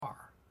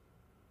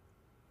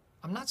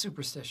I'm not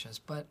superstitious,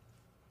 but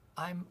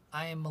I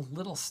am a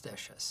little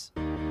stitious.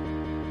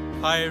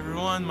 Hi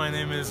everyone, my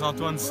name is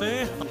Antoine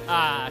C.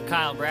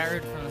 Kyle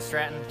Bragard from the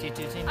Stratton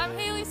T2 team. I'm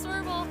Haley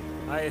Swerble.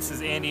 Hi, this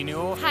is Andy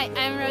Newell. Hi,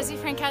 I'm Rosie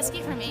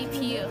Frankowski from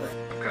APU.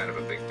 I'm kind of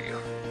a big deal.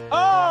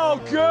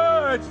 Oh,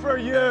 good for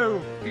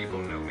you! People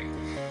know me.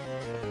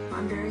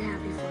 I'm very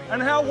happy for you.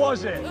 And how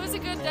was it? It was a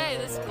good day.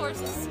 This course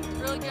is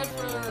really good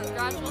for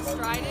gradual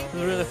striding. It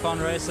was a really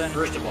fun race. And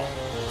First of all,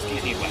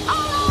 excuse me,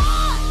 what?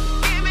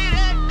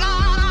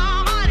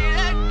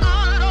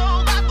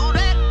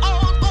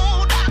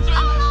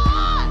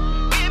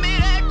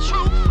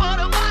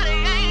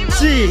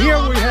 See, here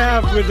we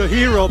have with the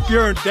hero,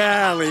 Björn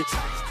Daly.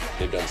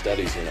 They've done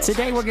studies, you know.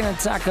 today we're going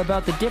to talk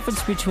about the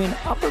difference between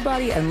upper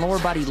body and lower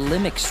body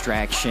limb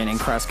extraction in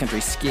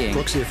cross-country skiing.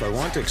 Brooksy, if I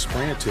wanted to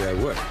explain it to you, I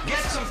would. Get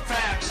some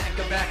facts and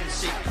come back and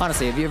see.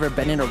 Honestly, have you ever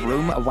been in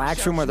a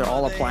wax room where they're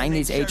all applying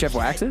these HF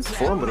waxes?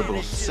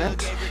 Formidable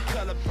scent.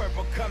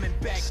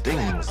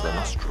 Stings the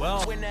nostrils.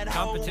 Well,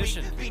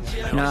 competition.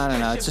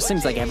 No. It just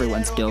seems like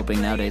everyone's doping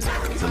nowadays.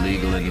 It's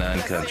illegal in 9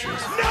 countries.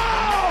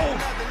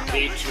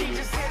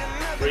 B2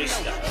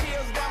 freestyle.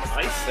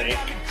 I think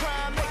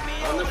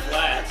on the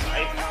flats,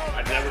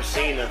 I've never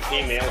seen a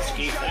female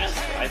ski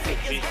faster. I think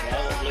she's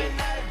probably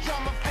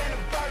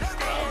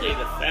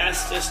the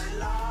fastest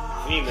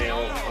female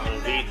on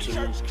a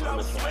V2 on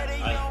the flat.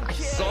 I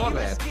saw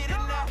that.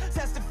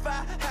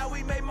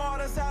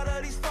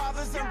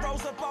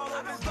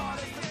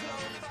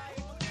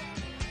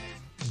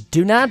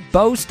 Do not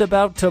boast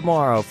about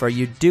tomorrow, for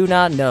you do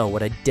not know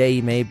what a day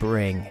may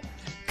bring.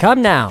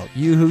 Come now,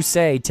 you who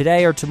say,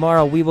 today or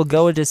tomorrow we will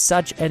go into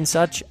such and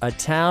such a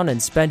town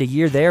and spend a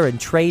year there and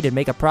trade and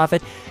make a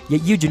profit,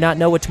 yet you do not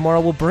know what tomorrow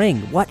will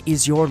bring. What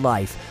is your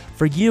life?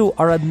 For you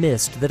are a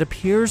mist that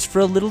appears for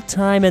a little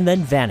time and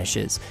then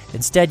vanishes.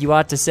 Instead, you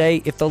ought to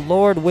say, if the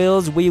Lord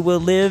wills, we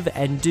will live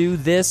and do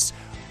this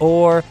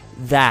or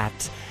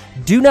that.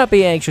 Do not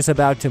be anxious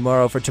about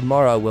tomorrow, for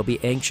tomorrow will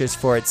be anxious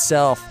for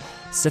itself.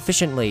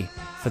 Sufficiently,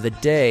 for the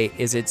day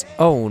is its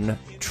own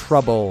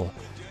trouble.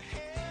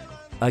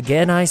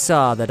 Again I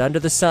saw that under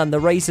the sun the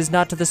race is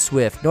not to the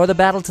swift, nor the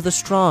battle to the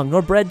strong,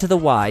 nor bread to the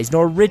wise,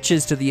 nor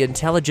riches to the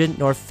intelligent,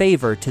 nor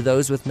favor to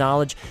those with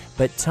knowledge,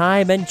 but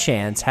time and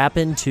chance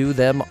happen to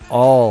them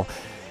all.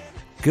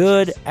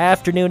 Good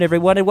afternoon,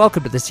 everyone, and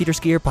welcome to the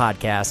Sederskier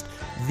podcast,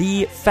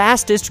 the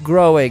fastest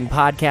growing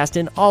podcast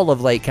in all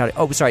of Lake County.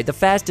 The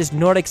fastest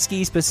Nordic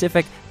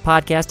ski-specific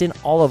podcast in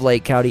all of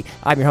Lake County.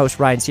 I'm your host,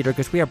 Ryan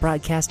Sederskier. We are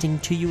broadcasting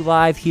to you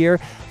live here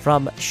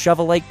from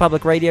Shovel Lake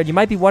Public Radio. And you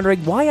might be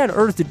wondering, why on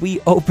earth did we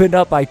open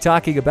up by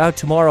talking about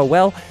tomorrow?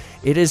 Well,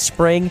 it is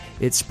spring,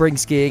 it's spring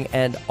skiing,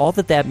 and all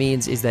that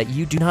means is that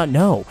you do not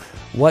know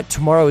what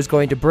tomorrow is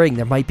going to bring.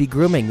 There might be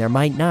grooming, there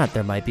might not,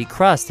 there might be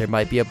crust, there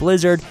might be a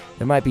blizzard,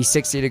 there might be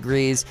 60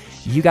 degrees.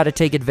 You got to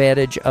take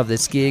advantage of the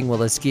skiing while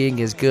the skiing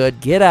is good.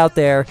 Get out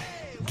there,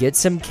 get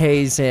some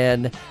Ks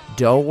in.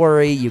 Don't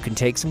worry, you can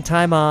take some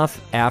time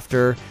off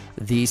after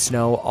the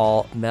snow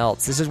all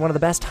melts. This is one of the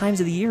best times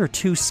of the year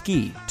to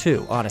ski,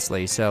 too,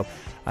 honestly. So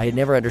I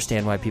never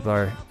understand why people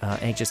are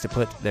anxious to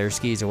put their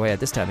skis away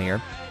at this time of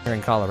year here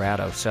in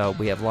Colorado. So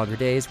we have longer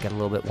days, we've got a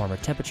little bit warmer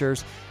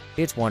temperatures.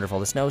 It's wonderful.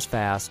 The snow's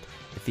fast.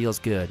 It feels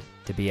good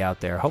to be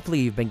out there. Hopefully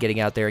you've been getting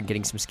out there and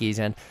getting some skis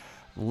in.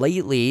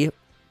 Lately,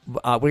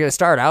 we're going to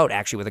start out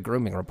actually with a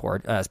grooming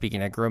report,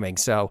 speaking of grooming.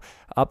 So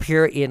up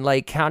here in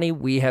Lake County,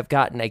 we have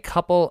gotten a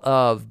couple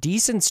of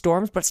decent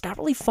storms, but it's not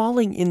really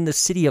falling in the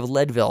city of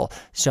Leadville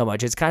so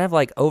much. It's kind of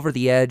like over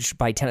the edge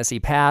by Tennessee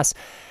Pass.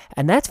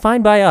 And that's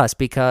fine by us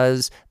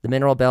because the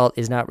mineral belt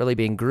is not really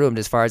being groomed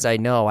as far as I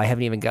know. I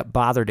haven't even got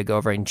bothered to go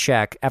over and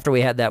check. After we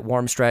had that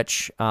warm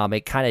stretch,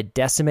 it kind of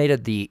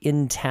decimated the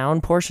in-town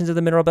portions of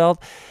the mineral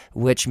belt,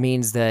 which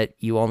means that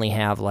you only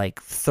have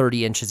like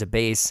 30 inches of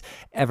base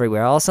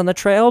everywhere else on the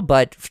trail.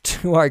 But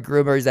to our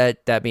groomers,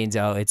 that means,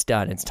 it's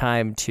done. It's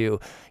time to,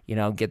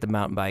 get the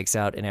mountain bikes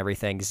out and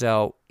everything.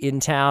 So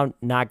in town,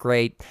 not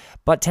great.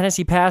 But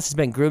Tennessee Pass has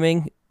been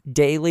grooming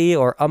daily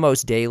or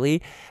almost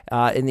daily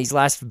in these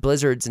last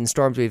blizzards and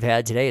storms we've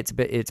had today. It's a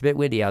bit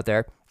windy out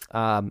there,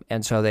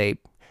 and so they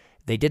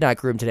did not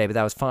groom today, but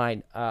that was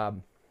fine.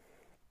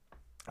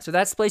 So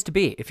that's the place to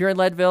be. If you're in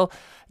Leadville,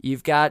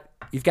 you've got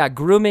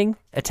grooming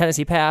at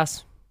Tennessee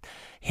Pass.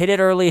 Hit it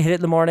early, hit it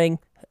in the morning.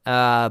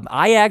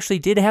 I actually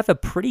did have a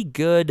pretty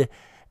good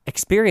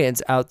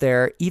experience out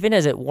there, even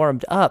as it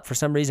warmed up. For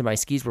some reason, my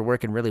skis were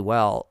working really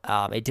well.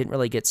 It didn't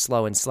really get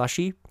slow and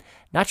slushy.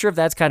 Not sure if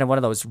that's kind of one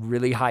of those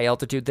really high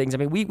altitude things. I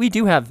mean, we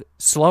do have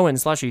slow and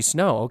slushy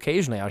snow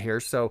occasionally out here.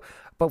 So,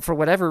 but for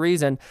whatever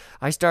reason,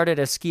 I started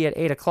a ski at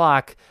 8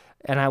 o'clock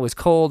and I was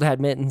cold,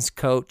 had mittens,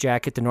 coat,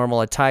 jacket, the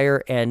normal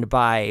attire. And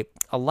by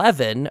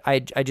 11, I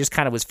just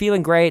kind of was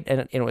feeling great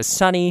and it was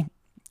sunny.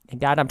 It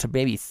got up to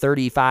maybe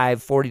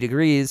 35, 40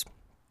 degrees.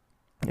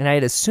 And I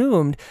had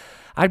assumed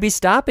I'd be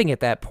stopping at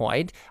that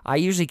point. I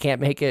usually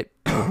can't make it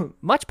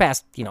much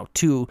past,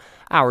 2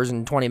 hours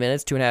and 20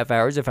 minutes, 2.5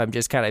 hours if I'm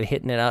just kind of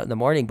hitting it out in the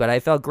morning. But I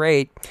felt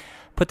great.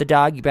 Put the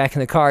dog back in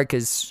the car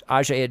because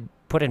Ajay had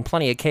put in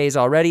plenty of Ks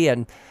already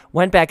and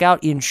went back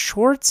out in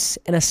shorts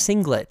and a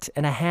singlet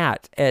and a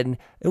hat, and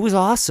it was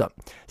awesome.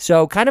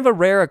 So kind of a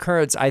rare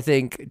occurrence, I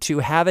think, to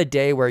have a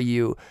day where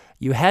you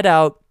head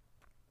out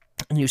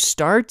and you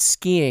start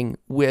skiing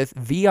with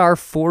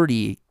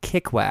VR40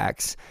 kick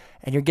wax,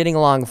 and you're getting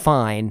along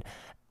fine.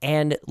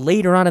 And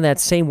later on in that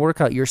same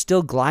workout, you're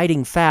still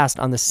gliding fast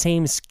on the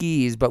same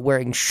skis, but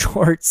wearing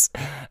shorts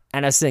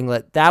and a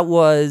singlet. That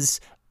was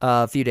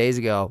a few days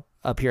ago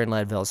up here in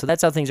Leadville. So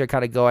that's how things are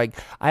kind of going.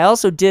 I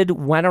also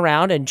went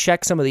around and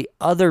checked some of the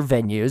other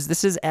venues.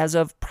 This is as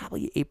of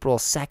probably April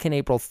 2nd,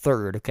 April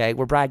 3rd, okay?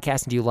 We're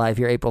broadcasting to you live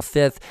here April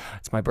 5th.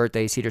 It's my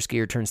birthday.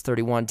 Sederskier turns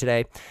 31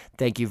 today.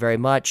 Thank you very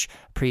much.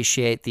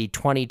 Appreciate the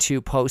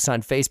 22 posts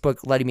on Facebook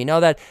letting me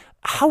know that.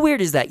 How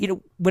weird is that?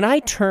 When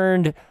I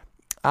turned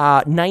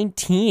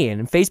 19,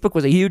 and Facebook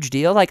was a huge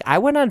deal, like I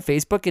went on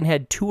Facebook and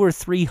had 200 or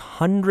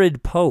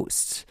 300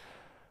 posts.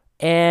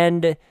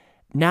 And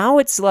now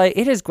it's like,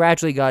 it has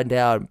gradually gone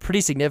down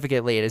pretty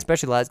significantly, and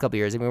especially the last couple of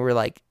years. I mean, we're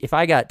like, if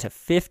I got to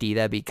 50,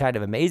 that'd be kind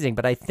of amazing.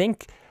 But I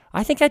think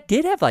I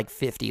did have like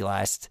 50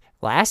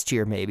 last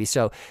year maybe.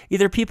 So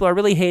either people are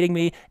really hating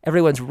me,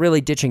 everyone's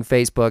really ditching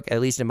Facebook,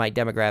 at least in my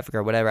demographic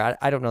or whatever.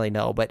 I don't really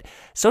know. But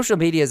social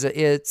media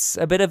it's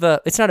a bit of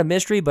it's not a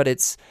mystery, but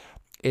it's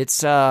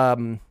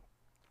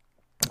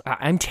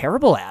I'm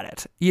terrible at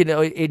it,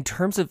 in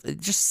terms of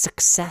just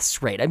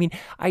success rate. I mean,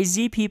 I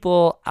see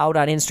people out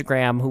on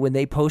Instagram who, when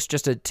they post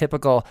just a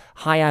typical,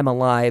 "Hi, I'm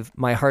alive,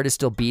 my heart is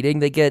still beating,"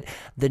 they get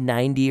the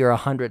 90 or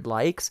 100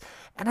 likes.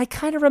 And I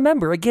kind of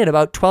remember, again,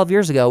 about 12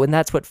 years ago, when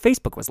that's what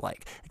Facebook was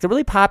like. The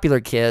really popular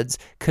kids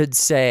could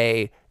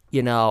say,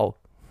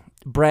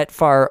 Brett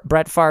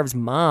Favre's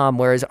mom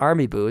wears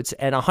army boots,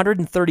 and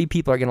 130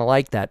 people are going to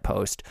like that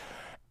post.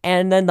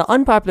 And then the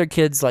unpopular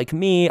kids like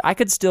me, I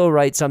could still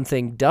write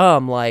something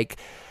dumb like,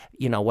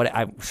 I'm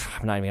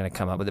not even going to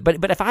come up with it.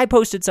 But if I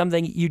posted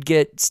something, you'd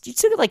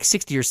still get like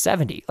 60 or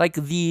 70. Like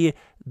the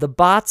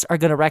bots are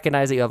going to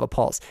recognize that you have a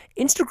pulse.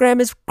 Instagram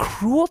is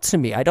cruel to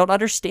me. I don't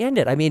understand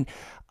it. I mean,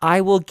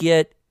 I will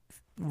get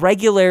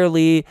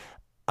regularly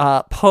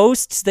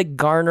posts that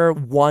garner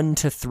 1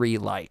 to 3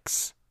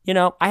 likes.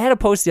 I had a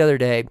post the other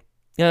day,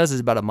 this is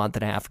about a month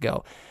and a half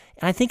ago,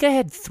 and I think I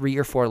had 3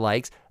 or 4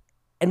 likes.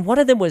 And one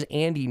of them was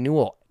Andy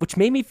Newell, which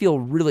made me feel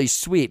really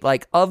sweet.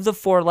 Like, of the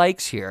 4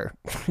 likes here,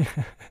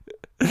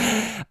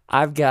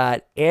 I've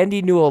got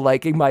Andy Newell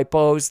liking my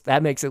post.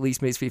 That makes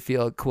me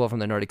feel cool from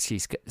the Nordic Ski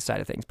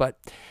side of things. But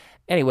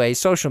anyway,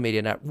 social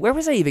media now. Where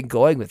was I even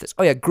going with this?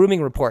 Oh, yeah,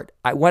 grooming report.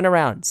 I went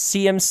around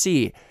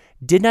CMC.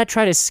 Did not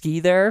try to ski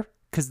there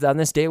because on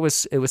this day it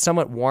was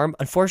somewhat warm.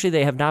 Unfortunately,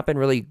 they have not been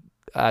really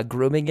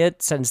grooming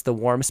it since the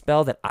warm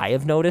spell that I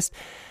have noticed.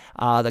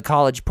 The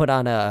college put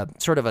on a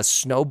sort of a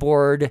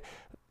snowboard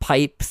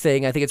pipe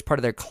thing. I think it's part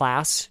of their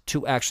class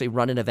to actually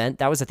run an event.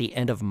 That was at the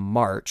end of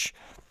March.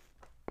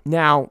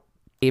 Now,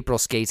 April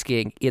skate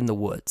skiing in the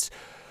woods.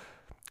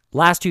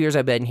 Last 2 years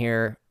I've been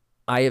here,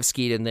 I have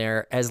skied in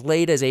there as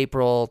late as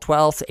April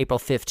 12th, April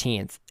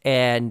 15th.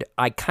 And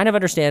I kind of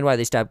understand why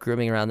they stopped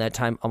grooming around that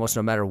time, almost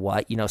no matter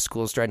what.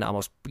 School's starting to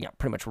almost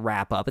pretty much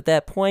wrap up at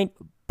that point.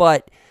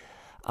 But,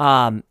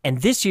 and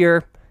this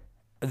year,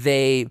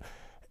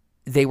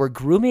 they were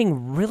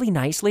grooming really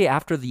nicely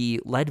after the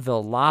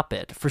Leadville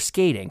Loppet for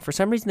skating. For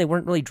some reason, they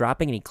weren't really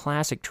dropping any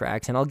classic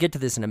tracks, and I'll get to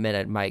this in a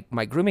minute.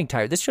 My grooming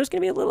tire. This show's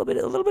gonna be a little bit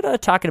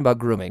of talking about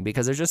grooming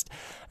because there's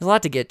a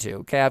lot to get to.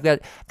 Okay, I've got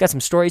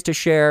some stories to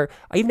share.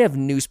 I even have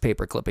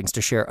newspaper clippings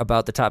to share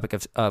about the topic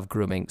of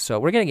grooming. So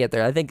we're gonna get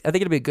there. I think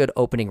it'll be a good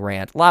opening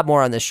rant. A lot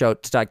more on this show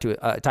to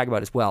talk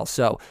about as well.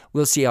 So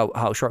we'll see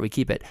how short we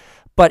keep it.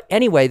 But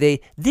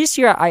anyway, this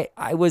year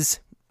I was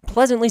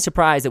pleasantly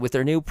surprised that with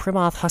their new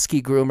Primoth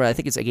Husky groomer, I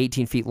think it's like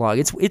 18 feet long.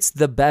 It's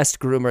the best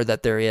groomer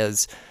that there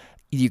is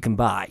you can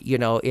buy.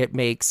 It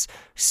makes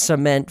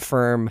cement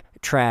firm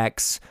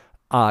tracks,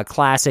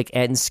 classic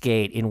and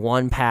skate in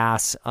one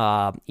pass.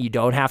 You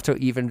don't have to,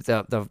 even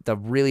the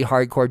really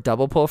hardcore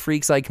double pull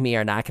freaks like me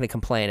are not going to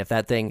complain if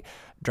that thing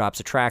drops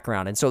a track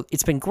around. And so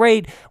it's been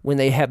great when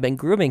they have been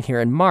grooming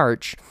here in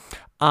March.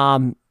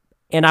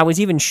 And I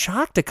was even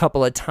shocked a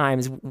couple of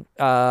times,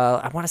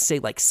 I want to say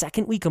like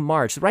second week of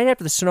March, right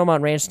after the Snow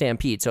Mountain Ranch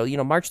Stampede. So,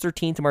 March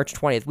 13th to March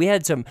 20th, we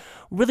had some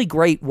really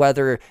great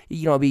weather.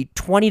 It'd be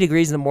 20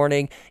 degrees in the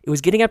morning. It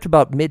was getting up to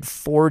about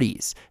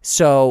mid-40s.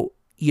 So,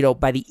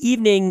 by the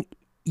evening,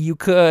 you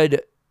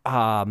could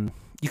kind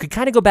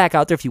of go back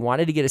out there if you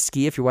wanted to get a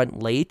ski, if you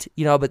went late,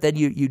 but then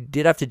you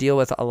did have to deal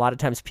with a lot of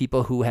times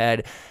people who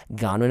had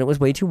gone when it was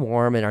way too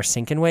warm and are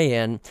sinking way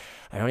in.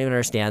 I don't even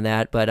understand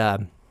that,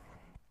 but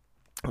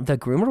the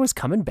groomer was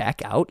coming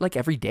back out like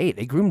every day.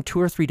 They groomed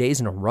 2 or 3 days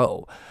in a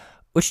row,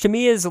 which to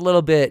me is a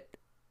little bit,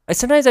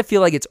 sometimes I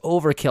feel like it's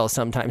overkill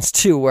sometimes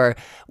too,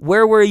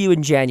 where were you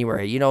in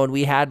January? When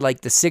we had like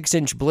the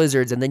 6-inch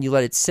blizzards and then you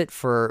let it sit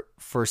for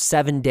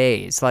 7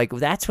 days. Like,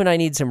 that's when I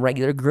need some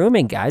regular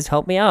grooming, guys.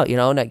 Help me out,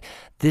 like,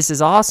 this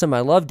is awesome. I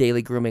love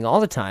daily grooming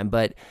all the time,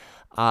 but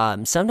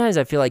sometimes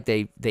I feel like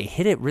they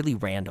hit it really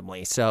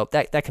randomly. So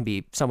that can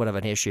be somewhat of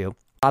an issue.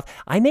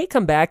 I may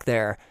come back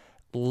there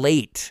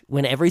late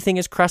when everything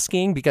is crust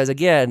skiing, because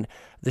again,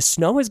 the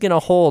snow is going to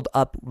hold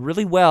up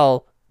really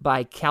well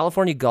by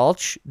California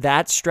Gulch.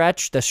 That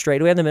stretch, the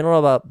straightaway on the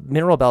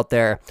mineral belt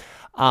there,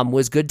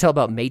 was good till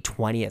about May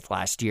 20th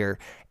last year.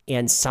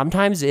 And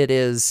sometimes it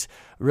is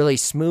really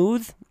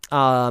smooth,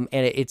 and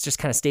it just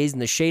kind of stays in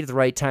the shade at the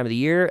right time of the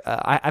year.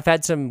 I've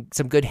had some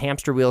good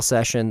hamster wheel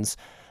sessions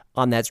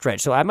on that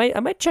stretch, so I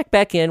might check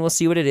back in. We'll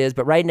see what it is.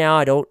 But right now,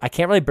 I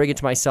can't really bring it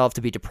to myself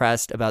to be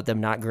depressed about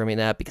them not grooming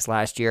that, because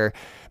last year,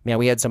 man,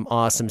 we had some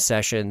awesome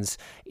sessions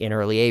in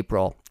early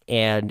April,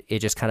 and it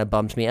just kind of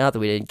bummed me out that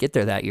we didn't get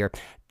there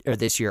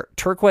this year.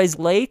 Turquoise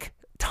Lake,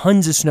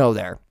 tons of snow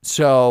there,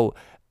 so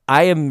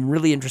I am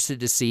really interested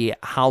to see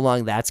how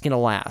long that's going to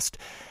last.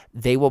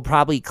 They will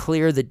probably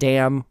clear the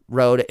dam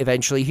road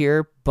eventually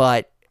here,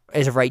 but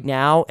as of right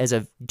now, as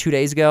of 2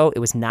 days ago, it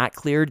was not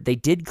cleared. They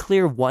did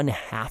clear one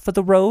half of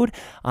the road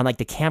on like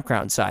the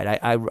campground side.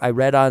 I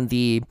read on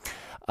the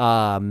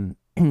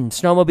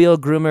snowmobile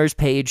groomers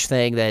page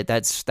thing that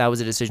was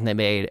a decision they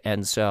made,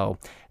 and so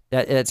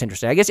that's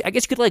interesting. I guess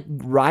you could like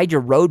ride your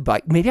road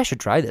bike. Maybe I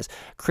should try this.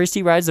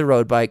 Christy rides the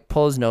road bike,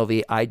 pulls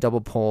Novi, I double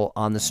pull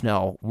on the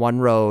snow. One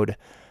road,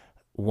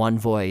 one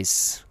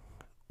voice,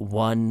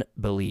 one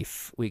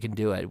belief. We can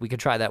do it. We could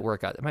try that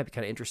workout. It might be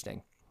kind of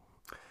interesting.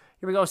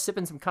 Here we go,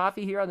 sipping some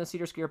coffee here on the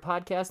Sederskier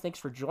podcast. Thanks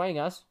for joining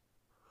us.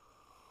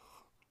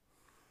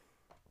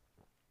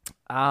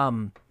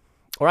 All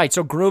right,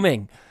 so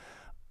grooming.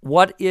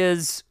 What's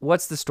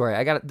the story?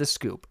 I got the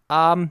scoop.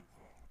 So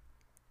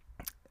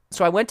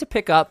I went to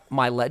pick up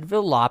my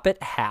Leadville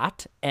Loppet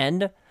hat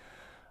and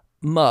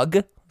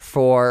mug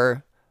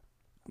for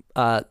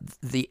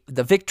the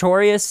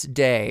victorious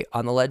day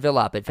on the Leadville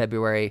Loppet,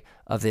 February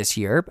of this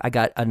year. I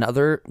got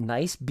another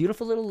nice,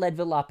 beautiful little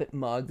Leadville Loppet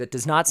mug that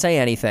does not say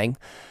anything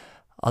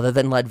other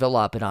than Leadville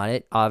Loppet on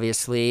it.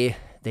 Obviously,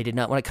 they did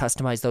not want to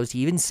customize those to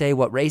even say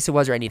what race it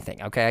was or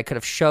anything. Okay, I could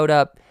have showed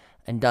up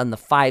and done the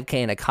 5K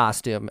in a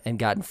costume and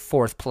gotten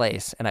 4th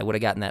place, and I would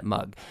have gotten that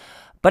mug.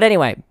 But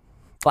anyway,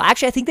 well,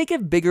 actually, I think they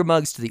give bigger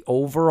mugs to the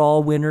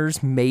overall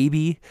winners,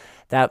 maybe.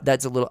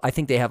 That's a little, I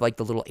think they have like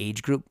the little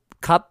age group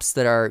cups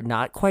that are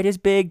not quite as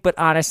big, but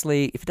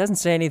honestly, if it doesn't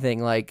say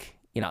anything, like,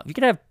 you know, you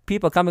can have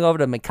people coming over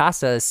to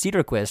Mikasa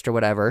Cedarquist or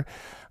whatever,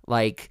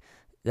 like,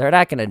 they're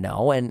not going to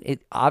know. And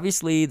it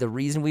obviously, the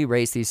reason we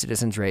race these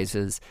citizens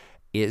races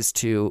is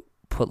to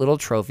put little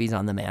trophies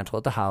on the mantle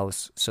at the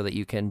house so that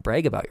you can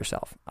brag about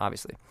yourself,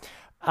 obviously.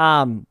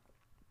 I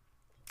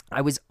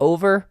was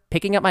over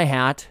picking up my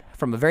hat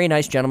from a very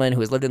nice gentleman who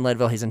has lived in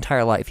Leadville his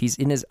entire life. He's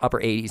in his upper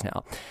 80s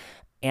now.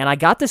 And I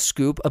got the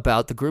scoop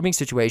about the grooming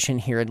situation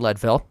here in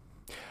Leadville.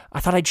 I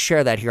thought I'd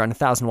share that here on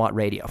 1,000 Watt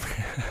Radio.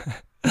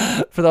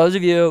 For those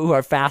of you who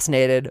are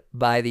fascinated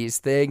by these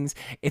things,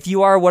 if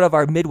you are one of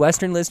our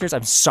Midwestern listeners,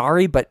 I'm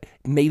sorry, but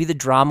maybe the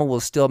drama will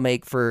still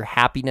make for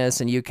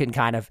happiness, and you can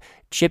kind of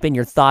chip in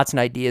your thoughts and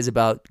ideas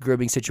about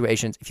grooming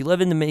situations. If you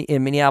live in the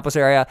Minneapolis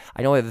area,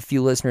 I know we have a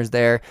few listeners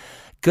there.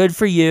 Good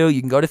for you.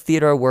 You can go to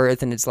Theodore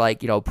Wirth, and it's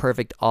like, you know,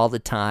 perfect all the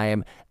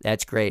time.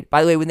 That's great.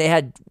 By the way, when they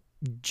had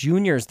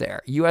juniors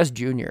there, U.S.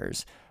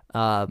 juniors,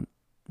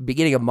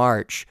 beginning of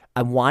March,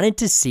 I wanted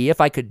to see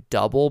if I could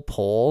double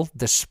pull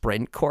the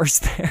sprint course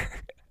there.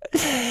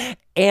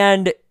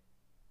 And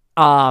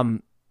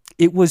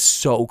it was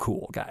so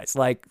cool, guys.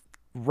 Like,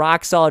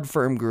 rock solid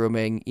firm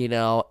grooming, you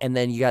know, and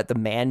then you got the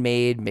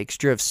man-made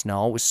mixture of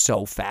snow. It was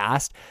so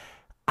fast.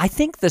 I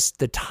think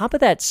the top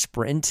of that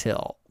sprint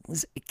hill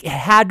it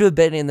had to have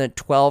been in the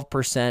 12%,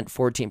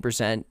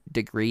 14%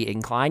 degree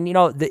incline. You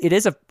know, it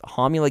is a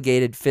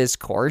homologated FIS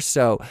course,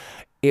 so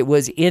it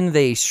was in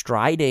the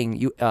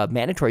striding,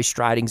 mandatory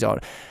striding zone.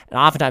 And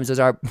oftentimes those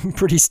are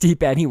pretty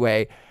steep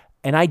anyway.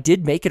 And I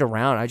did make it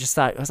around. I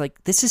was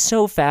like, this is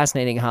so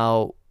fascinating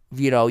how,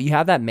 you know, you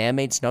have that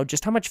man-made snow,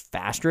 just how much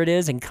faster it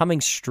is, and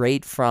coming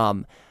straight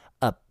from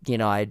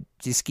I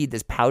just skied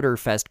this Powder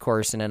Fest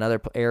course in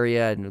another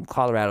area in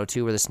Colorado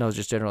too, where the snow is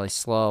just generally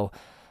slow.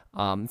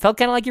 Felt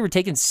kind of like you were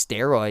taking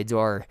steroids,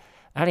 or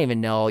I don't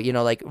even know, you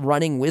know, like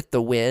running with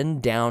the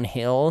wind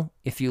downhill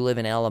if you live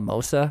in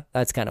Alamosa.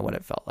 That's kind of what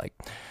it felt like.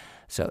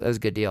 So that was a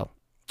good deal.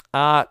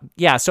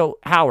 So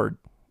Howard,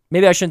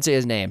 maybe I shouldn't say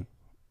his name.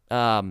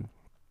 Ajay,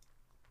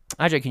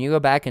 can you go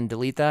back and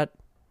delete that?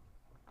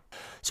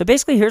 So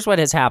basically, here's what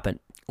has happened.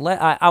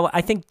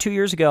 I think 2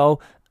 years ago,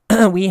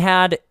 we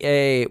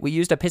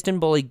used a Piston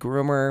Bully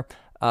groomer,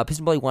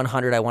 Piston Bully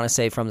 100, I want to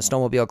say, from the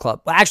Snowmobile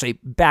Club. Well, actually,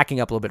 backing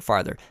up a little bit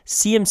farther.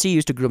 CMC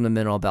used to groom the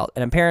mineral belt,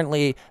 and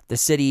apparently the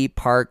city,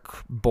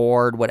 park,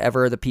 board,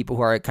 whatever, the people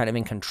who are kind of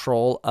in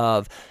control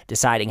of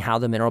deciding how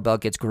the mineral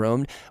belt gets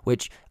groomed,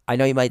 which I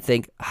know you might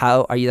think,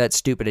 how are you that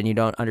stupid and you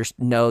don't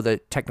know the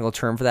technical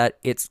term for that?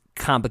 It's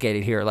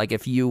complicated here. Like,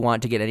 if you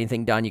want to get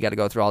anything done, you got to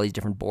go through all these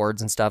different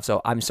boards and stuff.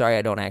 So I'm sorry,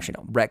 I don't actually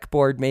know. Rec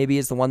board maybe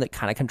is the one that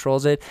kind of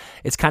controls it.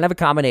 It's kind of a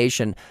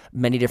combination,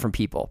 many different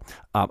people.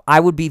 I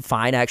would be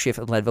fine actually if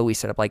at Leadville we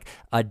set up like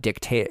a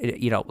dictator,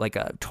 you know, like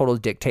a total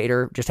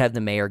dictator. Just have the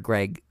mayor,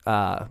 Greg,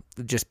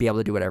 just be able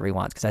to do whatever he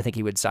wants, because I think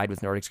he would side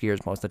with Nordic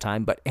skiers most of the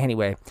time. But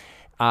anyway,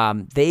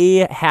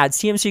 They had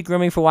CMC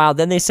grooming for a while.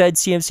 Then they said,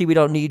 CMC, we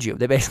don't need you.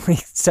 They basically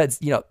said,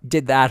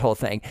 did that whole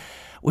thing,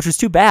 which was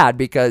too bad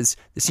because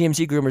the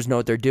CMC groomers know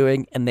what they're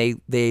doing and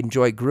they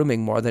enjoy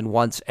grooming more than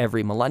once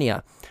every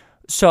millennia.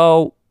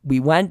 So we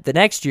went the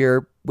next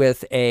year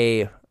with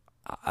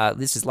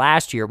this is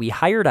last year, we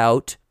hired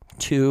out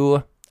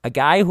to a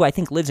guy who I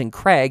think lives in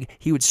Craig.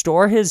 He would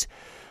store his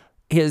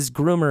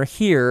groomer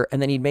here,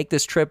 and then he'd make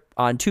this trip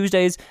on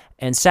Tuesdays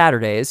and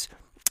Saturdays.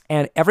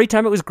 And every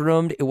time it was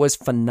groomed, it was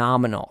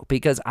phenomenal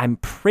because I'm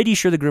pretty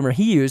sure the groomer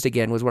he used,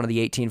 again, was one of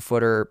the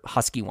 18-footer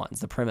Husky ones,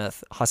 the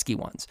Plymouth Husky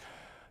ones.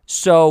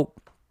 So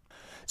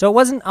it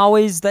wasn't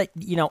always that,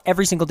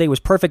 every single day was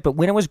perfect, but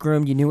when it was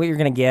groomed, you knew what you were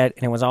going to get,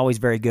 and it was always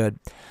very good.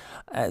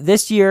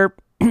 This year,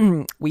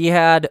 we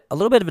had a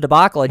little bit of a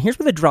debacle, and here's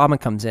where the drama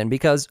comes in,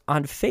 because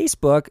on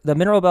Facebook, the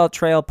Mineral Belt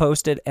Trail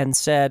posted and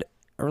said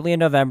early in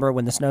November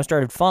when the snow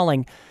started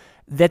falling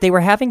that they were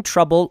having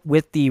trouble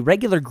with the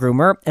regular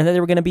groomer and that they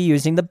were going to be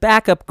using the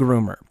backup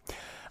groomer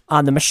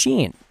on the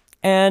machine.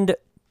 And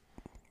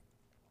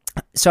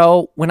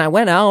so when I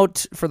went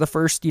out for the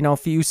first,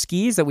 few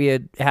skis that we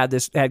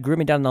had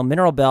grooming down in the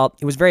Mineral Belt,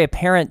 it was very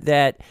apparent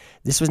that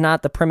this was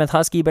not the Plymouth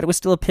Husky, but it was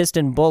still a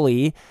piston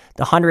bully.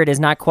 The 100 is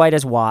not quite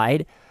as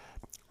wide,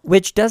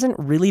 which doesn't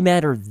really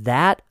matter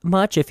that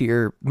much if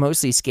you're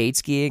mostly skate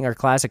skiing or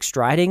classic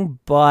striding,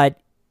 but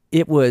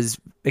it was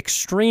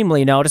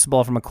extremely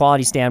noticeable from a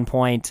quality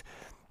standpoint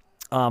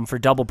for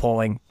double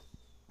pulling.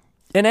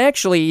 And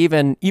actually,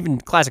 even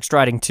classic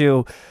striding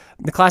too,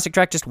 the classic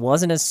track just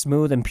wasn't as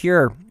smooth and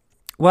pure.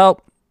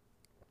 Well,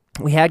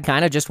 we had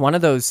kind of just one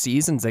of those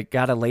seasons that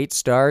got a late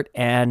start,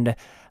 and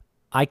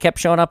I kept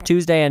showing up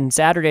Tuesday and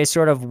Saturday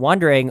sort of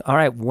wondering, all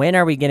right, when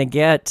are we going to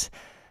get,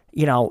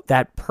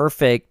 that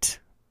perfect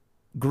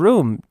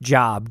groom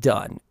job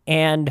done?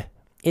 And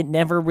it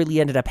never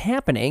really ended up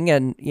happening.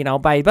 And,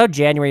 by about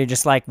January, you're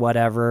just like,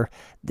 whatever,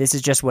 this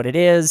is just what it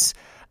is.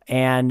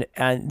 And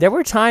there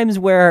were times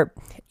where,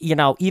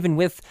 even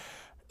with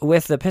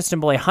the Piston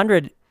Bully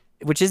 100,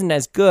 which isn't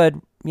as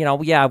good,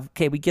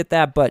 we get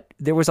that. But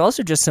there was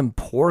also just some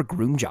poor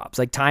groom jobs,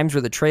 like times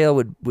where the trail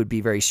would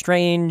be very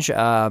strange,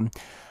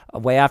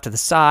 way off to the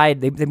side.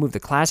 They moved the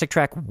classic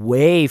track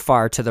way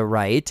far to the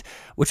right,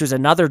 which was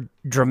another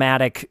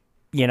dramatic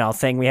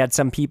thing. We had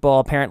some people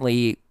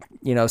apparently,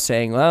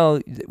 saying, well,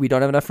 we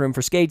don't have enough room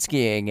for skate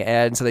skiing.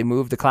 And so they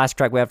moved the classic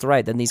track way off to the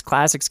right. Then these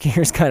classic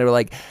skiers kind of were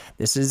like,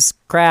 this is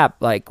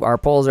crap. Like, our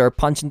poles are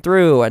punching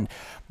through. And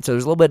so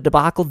there's a little bit of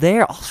debacle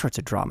there. All sorts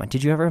of drama.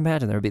 Did you ever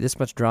imagine there would be this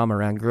much drama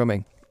around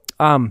grooming?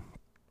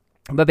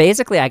 But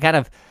basically, I kind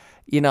of,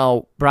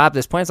 brought up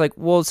this point. It's like,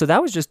 well, so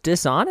that was just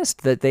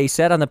dishonest that they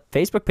said on the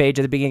Facebook page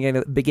at the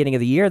beginning of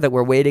the year that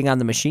we're waiting on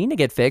the machine to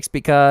get fixed,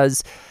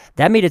 because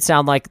that made it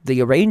sound like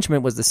the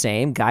arrangement was the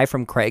same. Guy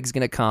from Craig's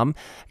going to come,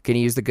 going to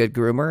use the good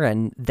groomer,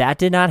 and that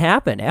did not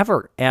happen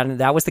ever. And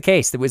that was the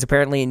case. It was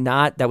apparently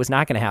not, that was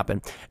not going to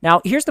happen.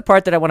 Now, here's the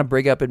part that I want to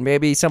bring up, and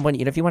maybe someone,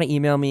 if you want to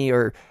email me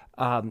or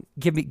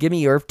give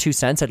me your 2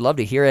 cents, I'd love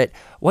to hear it,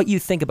 what you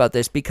think about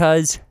this,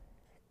 because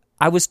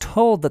I was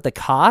told that the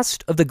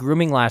cost of the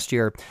grooming last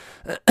year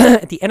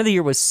at the end of the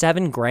year was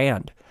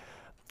 $7,000.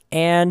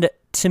 And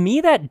to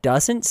me, that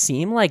doesn't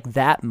seem like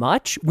that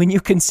much when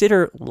you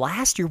consider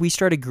last year we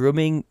started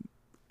grooming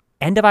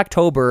end of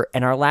October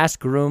and our last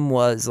groom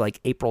was like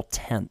April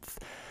 10th.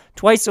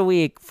 Twice a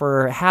week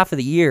for half of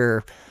the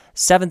year,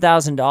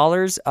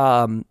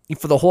 $7,000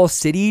 for the whole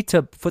city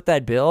to foot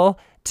that bill.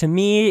 To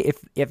me,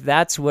 if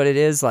that's what it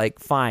is, like,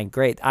 fine,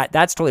 great.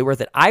 That's totally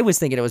worth it. I was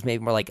thinking it was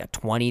maybe more like a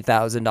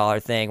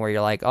 $20,000 thing where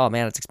you're like, oh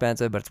man, it's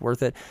expensive, but it's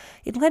worth it.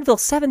 In Leadville,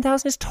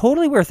 $7,000 is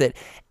totally worth it.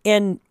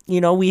 And,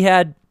 we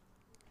had,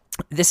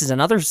 this is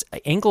another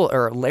angle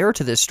or layer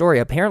to this story.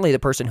 Apparently the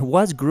person who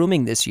was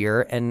grooming this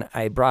year, and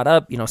I brought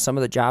up, some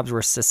of the jobs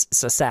were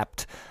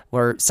suspect.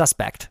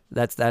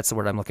 That's the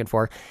word I'm looking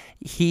for.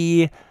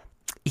 He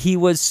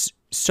was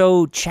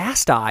so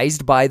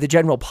chastised by the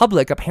general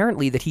public,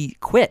 apparently, that he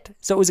quit.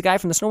 So it was a guy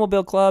from the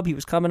Snowmobile Club. He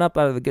was coming up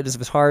out of the goodness of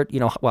his heart,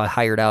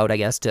 hired out, I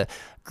guess, to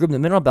groom the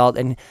Mineral Belt,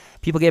 and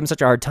people gave him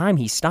such a hard time,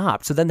 he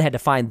stopped. So then they had to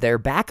find their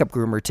backup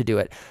groomer to do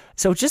it.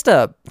 So it's just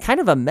a kind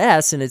of a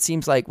mess, and it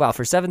seems like, wow,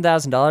 for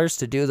 $7,000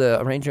 to do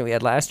the arrangement we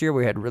had last year,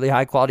 we had really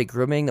high-quality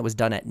grooming that was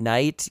done at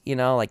night,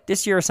 like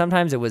this year,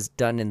 sometimes it was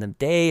done in the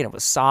day, and it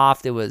was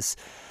soft. It was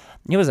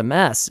a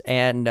mess,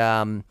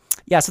 and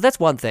yeah, so that's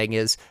one thing,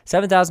 is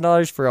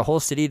 $7,000 for a whole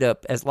city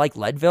as like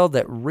Leadville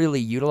that really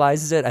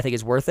utilizes it, I think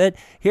is worth it.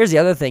 Here's the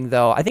other thing,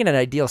 though. I think in an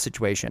ideal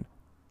situation,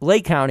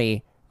 Lake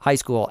County High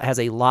School has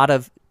a lot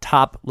of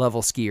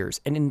top-level skiers.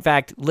 And in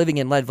fact, living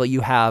in Leadville,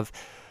 you have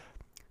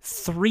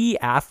 3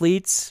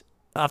 athletes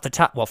off the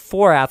top,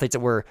 4 athletes that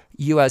were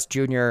U.S.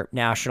 junior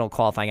national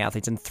qualifying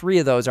athletes, and 3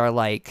 of those are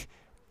like,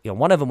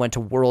 one of them went to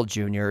World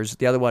Juniors.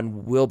 The other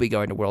one will be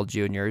going to World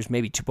Juniors.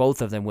 Maybe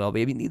both of them will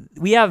be. I mean,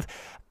 we have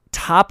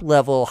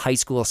top-level high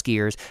school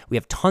skiers. We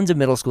have tons of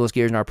middle school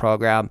skiers in our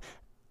program.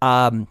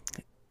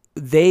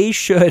 They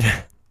should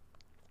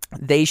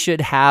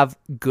have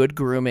good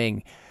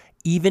grooming,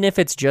 even if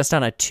it's just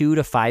on a 2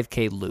 to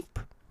 5K loop.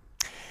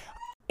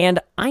 And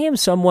I am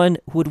someone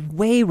who would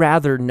way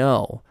rather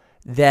know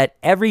that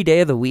every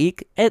day of the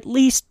week, at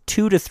least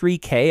 2 to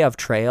 3K of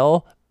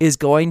trail is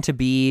going to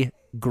be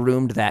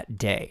groomed that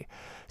day.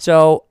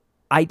 So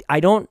I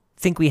don't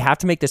think we have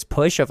to make this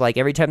push of like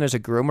every time there's a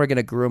groom, we're going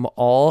to groom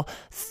all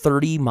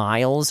 30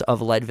 miles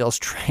of Leadville's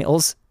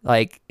trails.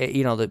 Like,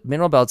 the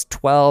Mineral Belt's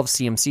 12,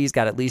 CMC's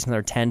got at least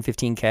another 10,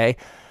 15K.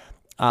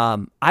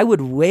 I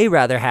would way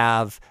rather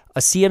have a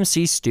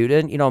CMC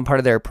student, I'm part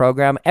of their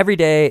program. Every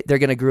day they're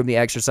going to groom the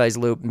exercise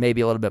loop,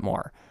 maybe a little bit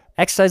more.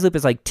 Exercise loop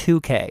is like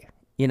 2K.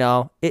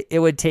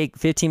 It would take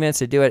 15 minutes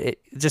to do it.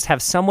 Just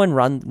have someone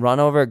run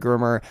over a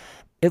groomer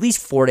at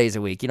least 4 days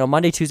a week,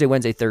 Monday, Tuesday,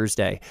 Wednesday,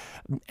 Thursday,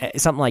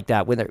 something like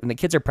that when the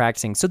kids are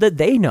practicing so that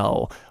they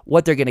know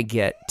what they're going to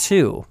get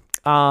too.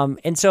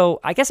 And so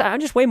I guess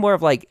I'm just way more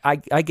of like,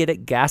 I get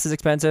it. Gas is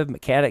expensive.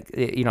 Mechanic,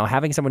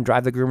 having someone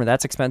drive the groomer,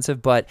 that's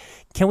expensive, but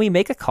can we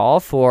make a call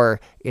for,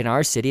 in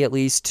our city at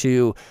least,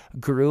 to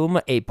groom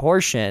a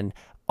portion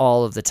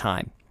all of the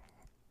time?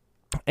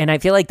 And I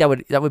feel like that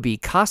would be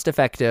cost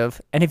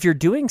effective. And if you're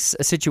doing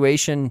a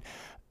situation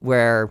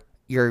where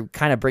you're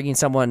kind of bringing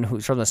someone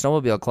who's from the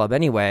snowmobile club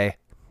anyway,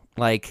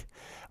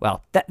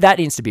 that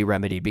needs to be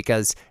remedied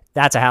because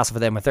that's a hassle for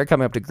them. If they're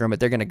coming up to groom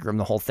it, they're going to groom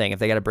the whole thing. If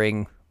they got to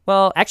bring,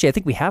 actually, I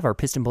think we have our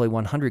Piston Bully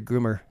 100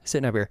 groomer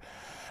sitting up here.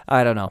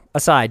 I don't know.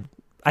 Aside,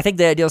 I think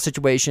the ideal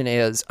situation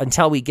is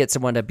until we get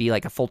someone to be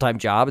like a full-time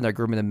job and they're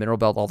grooming the Mineral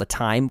Belt all the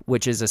time,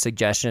 which is a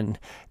suggestion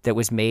that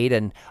was made.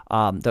 And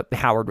that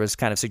Howard was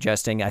kind of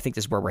suggesting, I think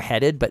this is where we're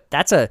headed, but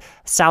that's a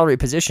salary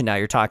position now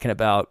you're talking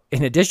about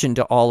in addition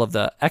to all of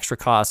the extra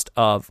cost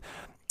of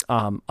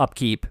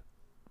upkeep,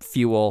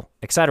 fuel,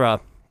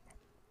 etc.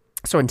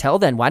 So until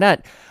then, why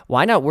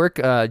not work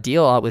a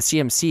deal out with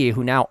CMC,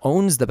 who now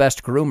owns the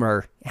best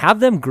groomer, have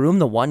them groom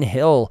the one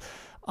hill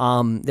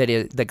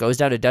that goes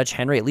down to Dutch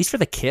Henry, at least for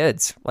the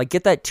kids. Like,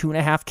 get that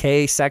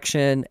 2.5K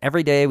section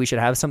every day. We should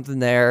have something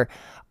there.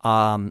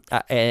 And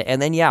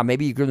then,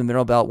 maybe you groom the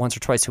Mineral Belt once or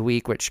twice a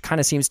week, which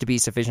kind of seems to be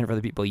sufficient for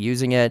the people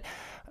using it.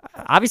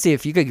 Obviously,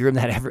 if you could groom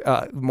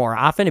that more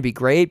often, it'd be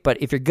great.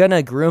 But if you're going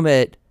to groom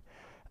it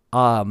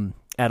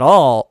at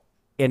all,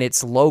 and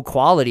it's low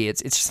quality,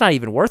 it's just not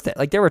even worth it.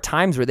 Like, there were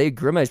times where they'd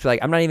groom it, it's like,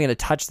 I'm not even going to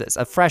touch this.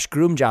 A fresh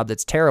groom job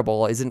that's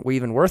terrible isn't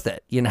even worth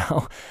it,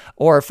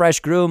 Or a fresh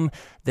groom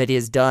that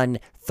is done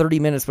 30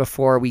 minutes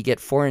before we get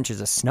 4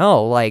 inches of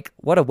snow. Like,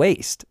 what a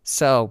waste.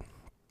 So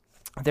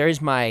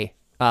there's my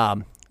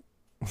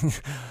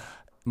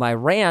my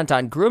rant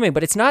on grooming,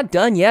 but it's not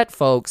done yet,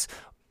 folks.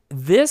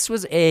 This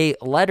was a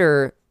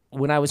letter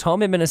when I was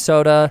home in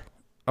Minnesota.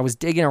 I was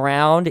digging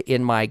around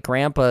in my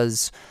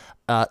grandpa's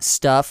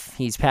stuff.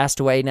 He's passed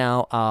away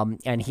now,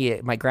 and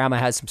my grandma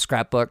has some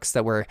scrapbooks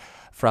that were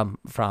from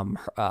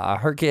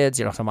her kids,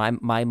 so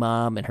my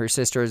mom and her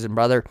sisters and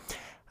brother,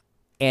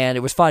 and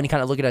it was fun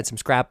kind of looking at some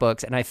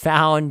scrapbooks, and I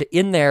found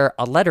in there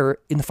a letter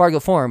in the Fargo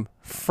form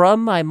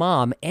from my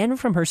mom and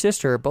from her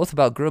sister, both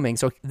about grooming.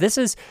 So this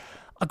is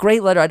a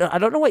great letter. I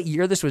don't know what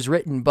year this was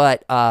written,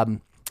 but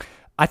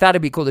I thought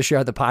it'd be cool to share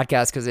on the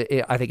podcast because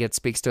I think it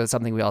speaks to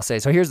something we all say.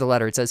 So here's the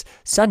letter. It says,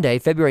 Sunday,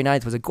 February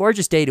 9th was a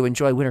gorgeous day to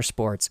enjoy winter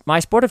sports. My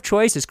sport of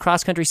choice is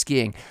cross-country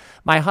skiing.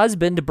 My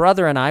husband,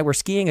 brother, and I were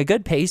skiing a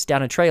good pace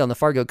down a trail in the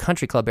Fargo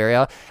Country Club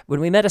area when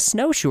we met a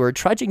snowshoer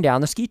trudging down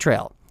the ski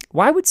trail.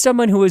 Why would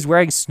someone who is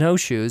wearing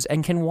snowshoes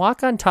and can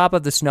walk on top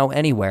of the snow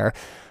anywhere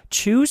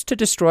choose to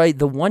destroy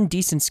the one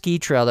decent ski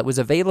trail that was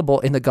available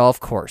in the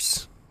golf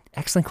course?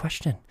 Excellent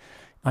question,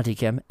 Auntie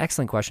Kim.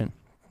 Excellent question.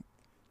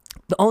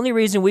 The only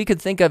reason we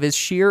could think of is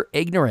sheer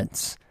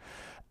ignorance.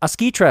 A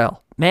ski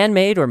trail,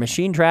 man-made or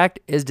machine-tracked,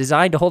 is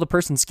designed to hold a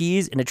person's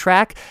skis in a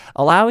track,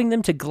 allowing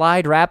them to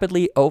glide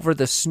rapidly over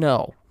the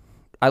snow.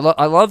 I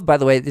love, by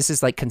the way, this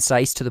is like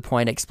concise to the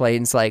point,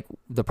 explains like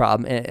the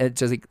problem. And it's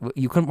just like,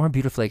 you couldn't more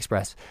beautifully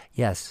express.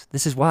 Yes,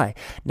 this is why.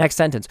 Next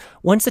sentence.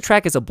 Once the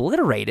track is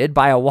obliterated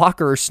by a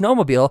walker or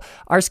snowmobile,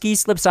 our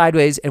skis slip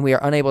sideways and we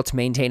are unable to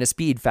maintain a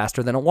speed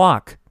faster than a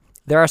walk.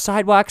 There are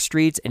sidewalks,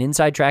 streets, and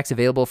inside tracks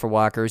available for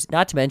walkers,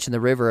 not to mention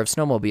the river of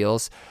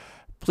snowmobiles.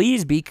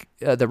 Please be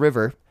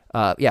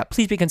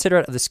please be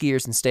considerate of the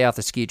skiers and stay off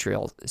the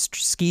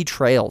ski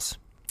trails.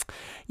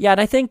 Yeah,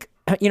 and I think,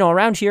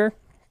 around here,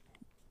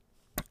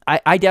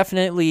 I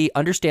definitely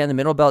understand the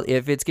Mineral Belt.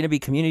 If it's going to be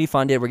community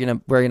funded,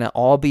 we're gonna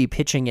all be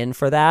pitching in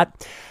for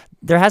that.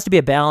 There has to be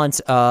a balance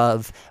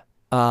of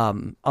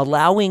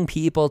allowing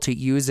people to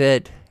use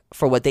it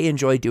for what they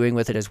enjoy doing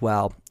with it as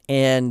well.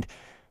 And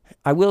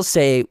I will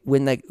say,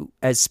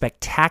 as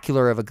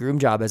spectacular of a groom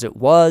job as it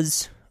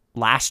was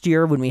last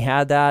year when we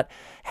had that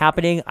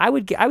happening, I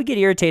would get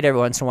irritated every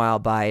once in a while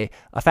by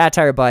a fat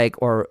tire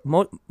bike, or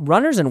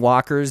runners and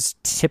walkers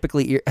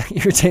typically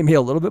irritate me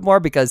a little bit more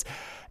because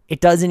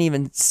it doesn't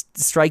even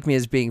strike me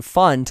as being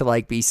fun to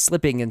like be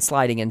slipping and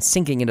sliding and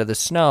sinking into the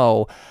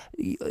snow.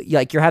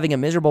 Like, you're having a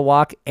miserable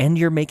walk and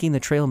you're making the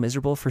trail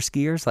miserable for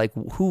skiers. Like,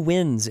 who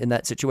wins in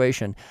that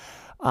situation?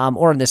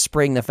 Or in the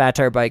spring, the fat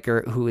tire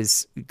biker who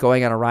is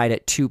going on a ride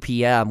at 2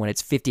 p.m. when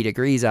it's 50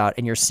 degrees out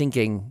and you're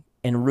sinking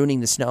and ruining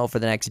the snow for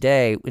the next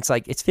day. It's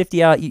like, it's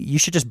 50 out. You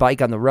should just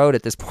bike on the road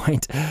at this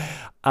point.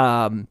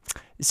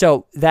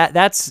 So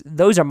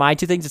those are my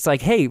two things. It's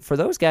like, hey, for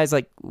those guys,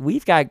 like,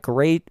 we've got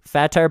great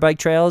fat tire bike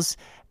trails.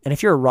 And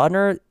if you're a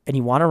runner and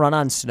you want to run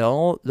on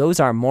snow, those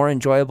are more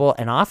enjoyable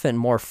and often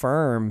more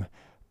firm.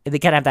 They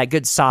kind of have that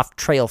good soft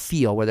trail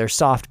feel where they're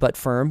soft but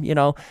firm,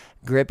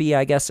 grippy,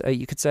 I guess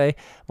you could say.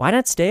 Why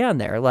not stay on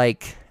there?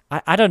 Like,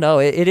 I don't know.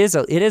 It is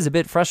a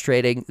bit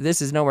frustrating.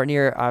 This is nowhere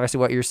near obviously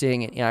what you're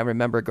seeing. I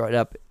remember growing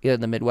up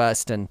in the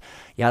Midwest, and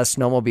the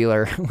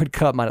snowmobiler would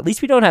come on. At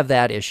least we don't have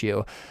that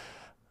issue.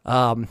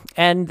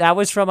 And that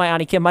was from my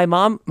Auntie Kim. My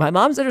mom's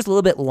letter's a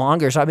little bit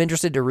longer, so I'm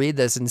interested to read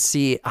this and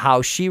see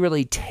how she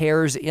really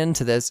tears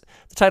into this.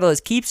 The title is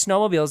 "Keep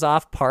Snowmobiles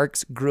Off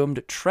Parks'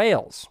 Groomed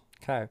Trails."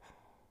 Okay.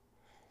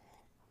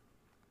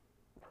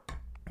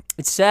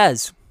 It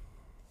says,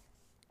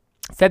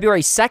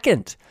 February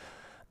 2nd.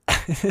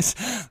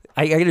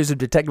 I got to do some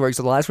detective work,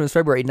 so the last one was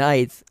February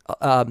 9th.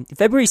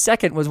 February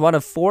 2nd was one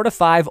of 4 to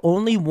 5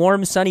 only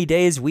warm, sunny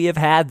days we have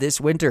had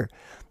this winter.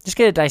 Just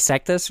going to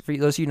dissect this for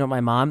those of you who know my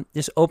mom.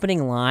 This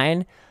opening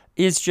line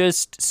is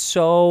just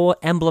so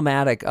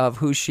emblematic of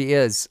who she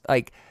is.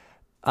 Like,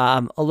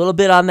 a little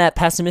bit on that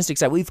pessimistic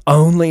side. We've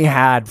only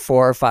had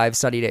 4 or 5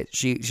 sunny days.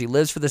 She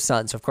lives for the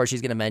sun, so of course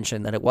she's going to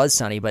mention that it was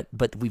sunny, but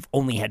we've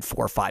only had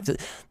 4 or 5.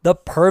 The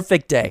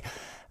perfect day.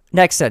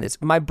 Next sentence.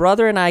 My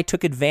brother and I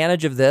took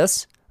advantage of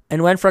this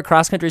and went for a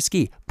cross-country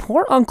ski.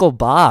 Poor Uncle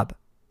Bob,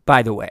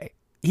 by the way.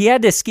 He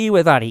had to ski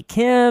with Auntie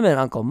Kim and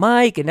Uncle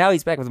Mike, and now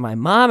he's back with my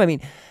mom. I mean,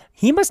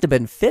 he must have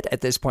been fit at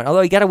this point,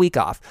 although he got a week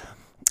off.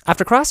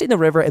 After crossing the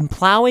river and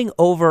plowing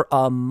over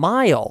a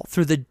mile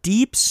through the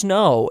deep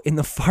snow in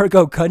the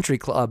Fargo Country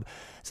Club,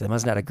 so they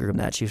must not have groomed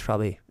that. She was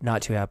probably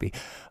not too happy.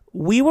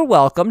 We were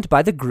welcomed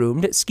by the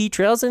groomed ski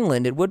trails in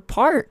Lindenwood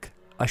Park.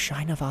 A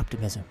shine of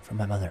optimism from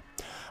my mother.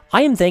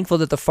 I am thankful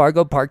that the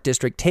Fargo Park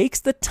District takes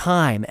the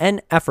time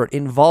and effort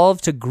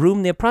involved to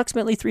groom the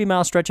approximately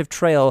 3-mile stretch of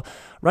trail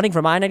running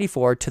from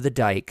I-94 to the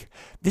dike.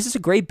 This is a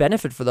great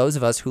benefit for those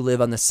of us who live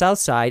on the south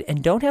side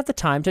and don't have the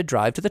time to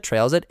drive to the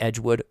trails at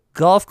Edgewood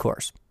Golf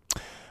Course.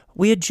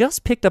 We had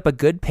just picked up a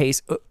good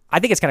pace. I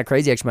think it's kind of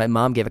crazy, actually. My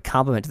mom gave a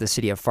compliment to the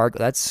city of Fargo.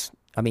 Dad,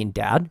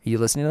 are you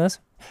listening to this?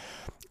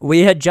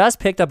 We had just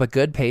picked up a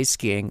good pace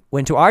skiing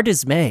when, to our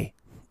dismay,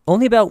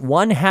 only about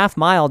 1/2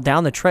 mile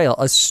down the trail,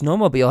 a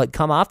snowmobile had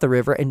come off the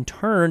river and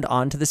turned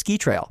onto the ski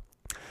trail.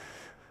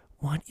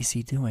 What is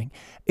he doing?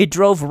 It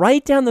drove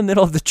right down the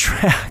middle of the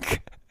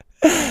track,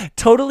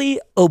 totally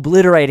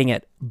obliterating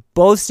it.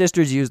 Both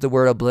sisters used the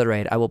word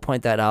obliterate. I will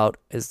point that out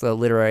as the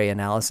literary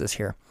analysis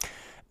here.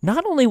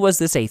 Not only was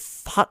this a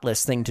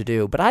thoughtless thing to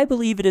do, but I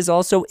believe it is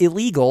also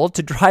illegal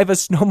to drive a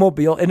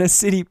snowmobile in a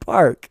city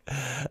park.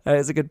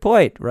 That's a good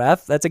point,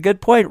 Ralph. That's a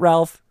good point,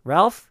 Ralph.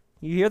 Ralph?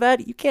 You hear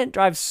that? You can't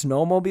drive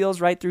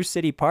snowmobiles right through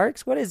city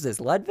parks? What is this,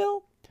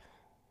 Leadville?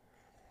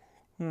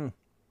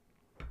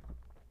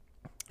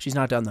 She's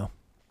not done, though.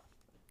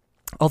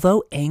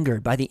 Although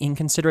angered by the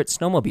inconsiderate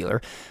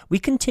snowmobiler, we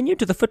continued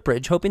to the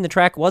footbridge, hoping the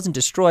track wasn't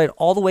destroyed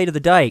all the way to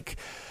the dike.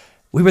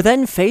 We were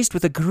then faced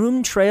with a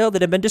groomed trail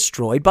that had been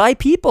destroyed by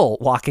people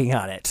walking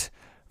on it.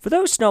 For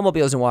those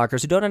snowmobiles and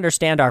walkers who don't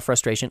understand our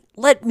frustration,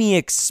 let me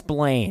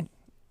explain.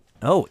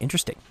 Oh,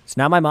 interesting. So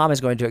now my mom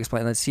is going to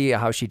explain. Let's see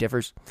how she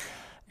differs.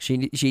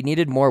 She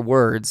needed more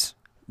words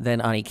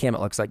than Auntie Kim,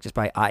 it looks like, just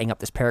by eyeing up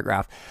this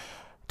paragraph.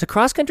 To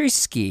cross-country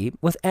ski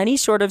with any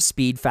sort of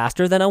speed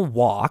faster than a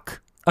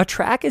walk, a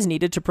track is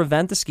needed to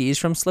prevent the skis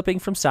from slipping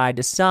from side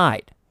to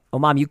side. Oh,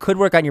 Mom, you could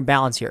work on your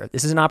balance here.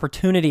 This is an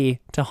opportunity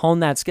to hone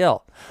that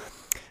skill.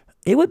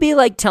 It would be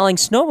like telling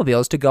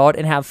snowmobiles to go out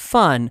and have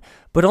fun,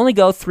 but only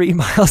go 3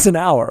 miles an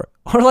hour.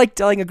 Or like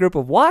telling a group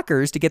of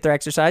walkers to get their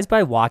exercise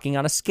by walking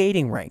on a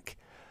skating rink.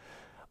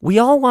 We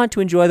all want to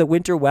enjoy the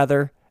winter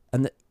weather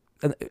and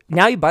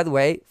now, by the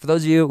way, for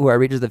those of you who are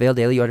readers of the Vale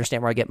Daily, you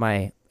understand where I get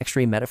my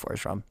extreme metaphors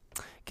from.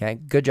 Okay,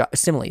 good job.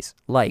 Similes,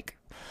 like.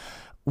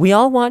 We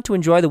all want to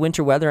enjoy the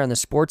winter weather and the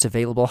sports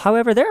available.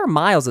 However, there are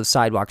miles of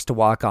sidewalks to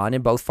walk on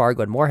in both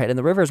Fargo and Moorhead, and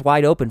the river is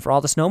wide open for all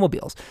the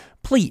snowmobiles.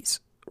 Please,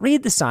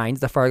 read the signs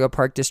the Fargo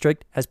Park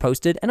District has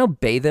posted and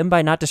obey them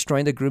by not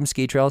destroying the groomed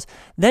ski trails.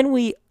 Then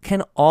we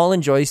can all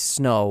enjoy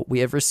snow we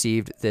have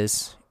received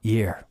this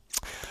year.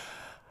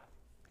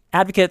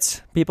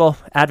 Advocates, people,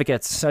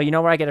 advocates. So you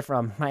know where I get it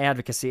from, my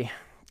advocacy.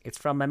 It's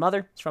from my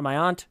mother, it's from my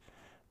aunt,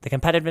 the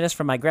competitiveness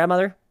from my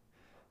grandmother,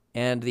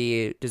 and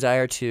the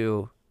desire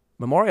to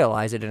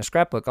memorialize it in a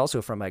scrapbook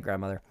also from my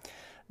grandmother.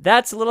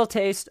 That's a little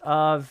taste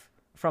of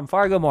from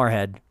Fargo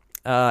Moorhead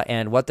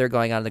and what they're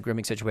going on in the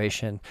grooming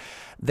situation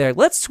there.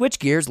 Let's switch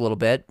gears a little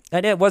bit.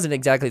 I wasn't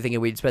exactly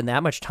thinking we'd spend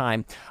that much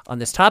time on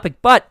this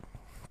topic, but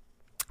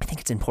I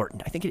think it's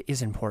important. I think it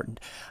is important.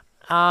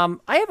 I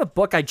have a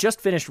book I just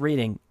finished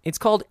reading. It's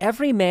called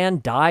Every Man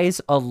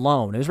Dies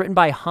Alone. It was written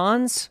by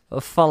Hans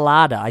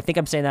Fallada. I think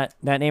I'm saying that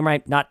name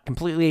right. Not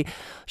completely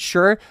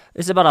sure.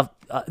 This is about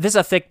this is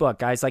a thick book,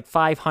 guys, like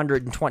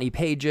 520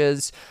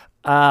 pages.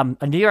 A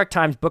New York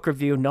Times book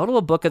review,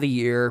 notable book of the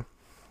year.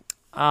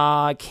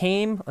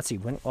 came, let's see,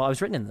 when, well, it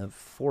was written in the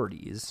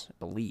 40s, I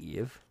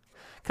believe.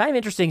 Kind of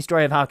interesting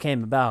story of how it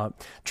came about.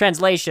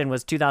 Translation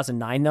was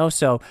 2009, though,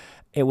 so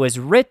it was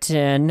written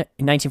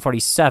in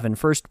 1947,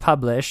 first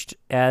published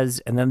as,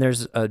 and then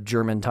there's a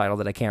German title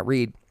that I can't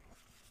read.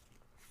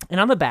 And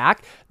on the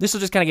back, this will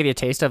just kind of give you a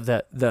taste of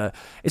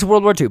it's a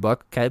World War II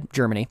book, okay,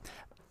 Germany.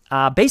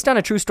 Based on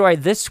a true story,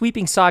 this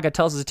sweeping saga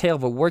tells us a tale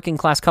of a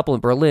working-class couple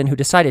in Berlin who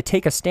decided to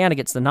take a stand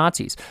against the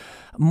Nazis.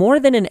 More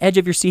than an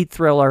edge-of-your-seat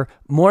thriller,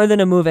 more than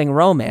a moving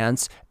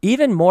romance,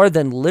 even more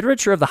than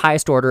literature of the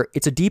highest order,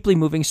 it's a deeply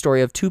moving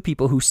story of two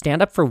people who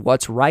stand up for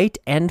what's right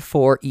and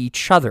for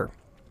each other.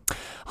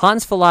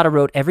 Hans Fallada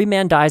wrote, "Every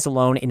man dies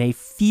alone in a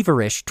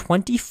feverish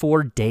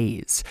 24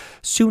 days.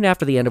 Soon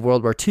after the end of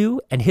World War II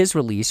and his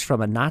release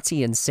from a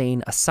Nazi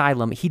insane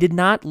asylum, he did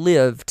not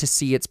live to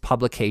see its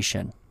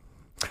publication."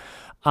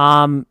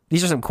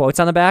 These are some quotes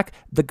on the back.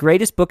 "The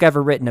greatest book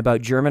ever written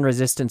about German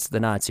resistance to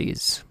the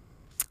Nazis."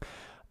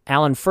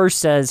 Alan First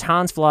says,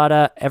 "Hans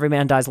Fallada, Every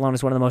Man Dies Alone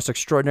is one of the most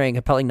extraordinary and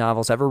compelling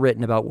novels ever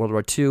written about World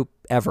War II,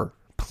 ever.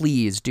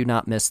 Please do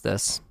not miss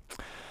this."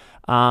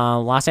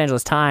 Los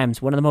Angeles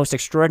Times, "One of the most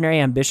extraordinary,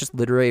 ambitious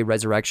literary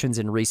resurrections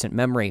in recent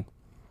memory."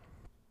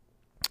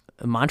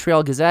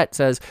 Montreal Gazette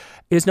says,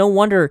 "It is no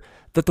wonder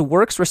that the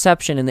work's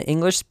reception in the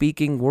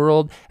English-speaking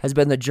world has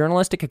been the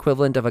journalistic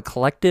equivalent of a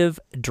collective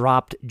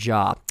dropped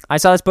jaw." I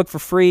saw this book for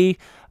free,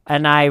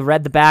 and I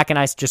read the back, and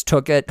I just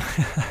took it,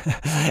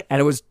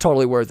 and it was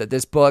totally worth it.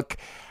 This book,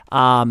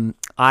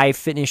 I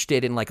finished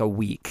it in like a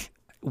week.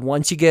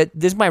 Once you get,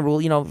 this is my rule,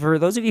 for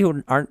those of you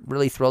who aren't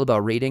really thrilled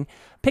about reading,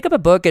 pick up a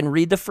book and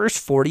read the first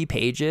 40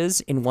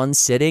 pages in one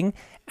sitting,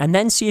 and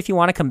then see if you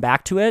want to come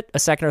back to it a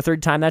second or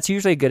third time. That's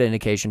usually a good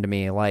indication to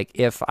me. Like,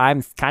 if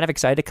I'm kind of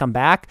excited to come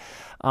back,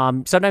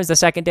 sometimes the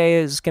second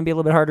day can be a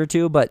little bit harder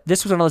too, but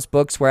this was one of those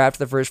books where after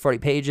the first 40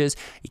 pages,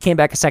 you came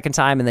back a second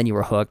time and then you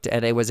were hooked,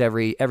 and it was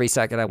every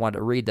second I wanted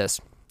to read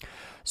this.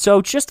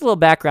 So just a little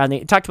background. They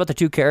talked about the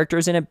two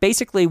characters in it.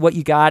 Basically what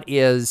you got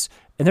is,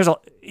 and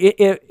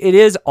it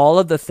is all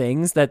of the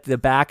things that the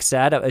back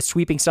said. A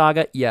sweeping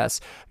saga, yes.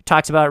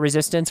 Talks about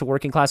resistance, a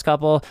working class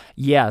couple,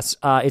 yes.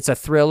 It's a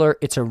thriller,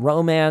 it's a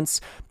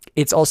romance.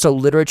 It's also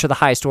literature of the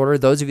highest order.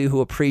 Those of you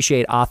who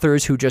appreciate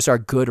authors who just are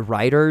good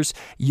writers,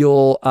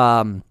 you'll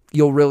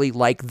really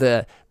like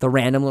the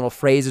random little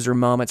phrases or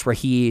moments where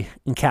he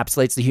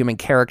encapsulates the human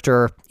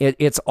character.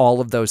 It's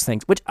all of those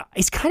things, which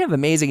is kind of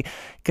amazing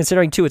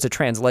considering, too, it's a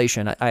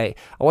translation. I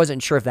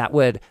wasn't sure if that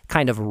would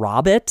kind of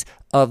rob it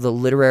of the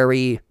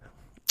literary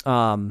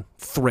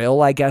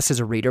thrill, I guess, as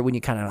a reader, when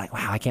you kind of like,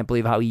 wow, I can't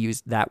believe how he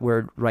used that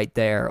word right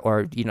there,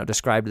 or,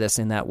 described this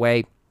in that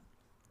way.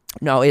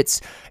 No,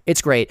 it's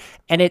great.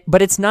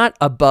 But it's not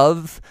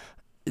above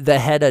the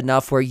head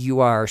enough where you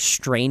are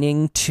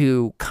straining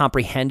to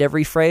comprehend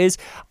every phrase.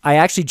 I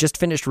actually just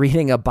finished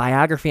reading a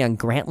biography on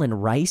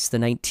Grantland Rice, the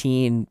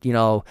 10s,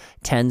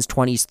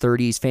 20s,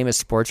 30s famous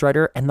sports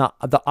writer, and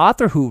the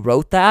author who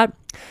wrote that,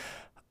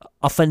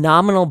 a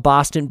phenomenal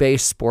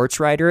Boston-based sports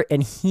writer,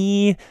 and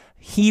he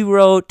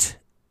wrote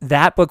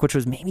that book, which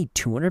was maybe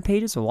 200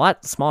 pages, a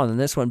lot smaller than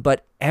this one,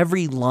 but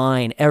every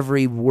line,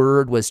 every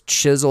word was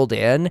chiseled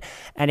in,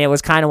 and it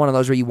was kind of one of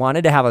those where you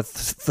wanted to have a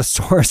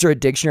thesaurus or a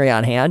dictionary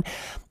on hand.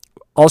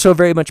 Also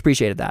very much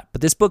appreciated that.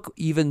 But this book,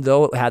 even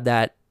though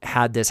it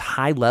had this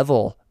high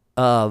level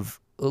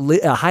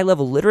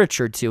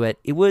literature to it,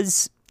 it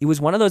was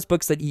one of those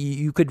books that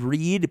you could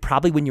read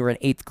probably when you were in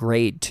 8th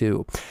grade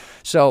too.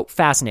 So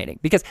fascinating,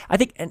 because I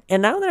think,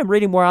 and now that I'm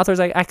reading more authors,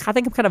 I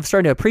think I'm kind of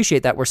starting to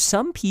appreciate that, where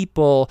some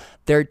people,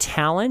 their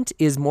talent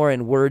is more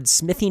in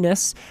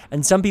wordsmithiness,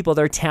 and some people,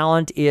 their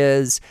talent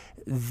is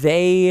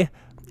they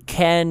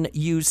can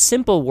use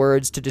simple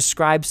words to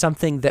describe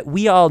something that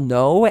we all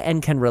know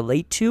and can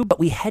relate to, but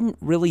we hadn't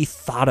really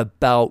thought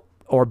about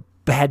or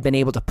had been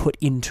able to put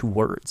into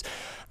words.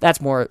 That's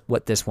more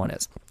what this one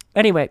is.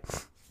 Anyway,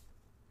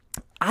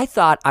 I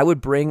thought I would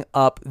bring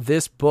up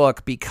this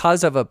book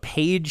because of a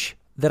page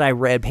that I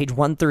read, page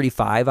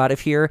 135 out of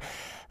here.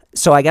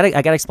 So I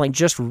gotta explain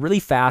just really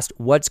fast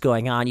what's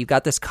going on. You've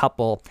got this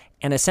couple,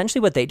 and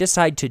essentially what they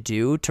decide to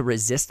do to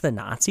resist the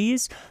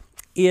Nazis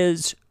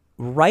is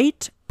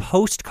write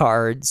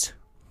postcards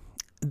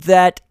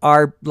that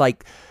are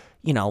like,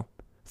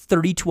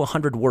 30 to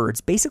 100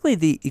 words, basically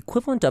the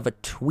equivalent of a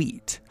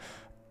tweet,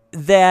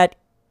 that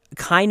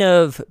kind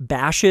of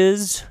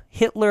bashes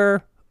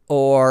Hitler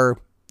or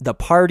the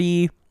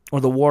party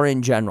or the war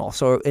in general.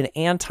 So an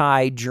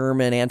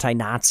anti-German,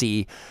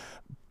 anti-Nazi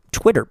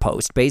Twitter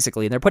post,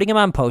 basically. And they're putting them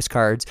on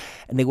postcards,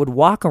 and they would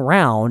walk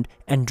around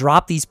and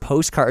drop these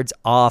postcards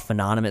off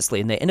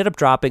anonymously. And they ended up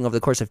dropping, over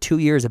the course of 2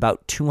 years,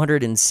 about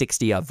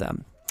 260 of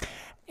them.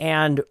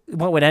 And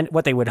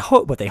what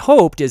they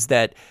hoped is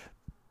that,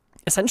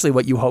 essentially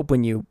what you hope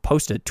when you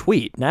post a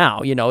tweet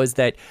now, is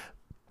that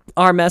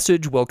our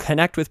message will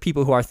connect with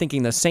people who are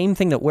thinking the same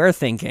thing that we're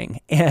thinking,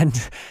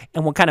 and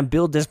we'll kind of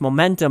build this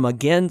momentum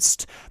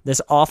against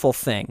this awful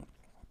thing,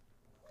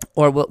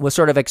 or we'll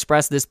sort of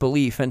express this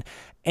belief. And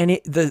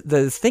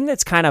the thing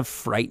that's kind of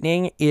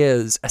frightening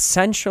is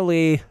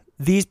essentially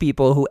these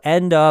people who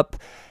end up,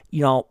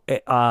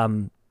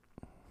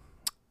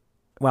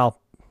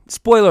 well,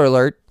 spoiler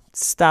alert,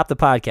 stop the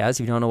podcast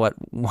if you don't know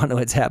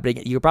what's happening.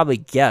 You can probably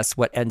guess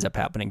what ends up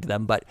happening to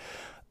them, but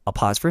I'll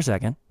pause for a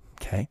second.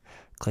 Okay.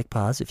 Click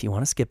pause if you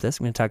want to skip this.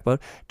 I'm going to talk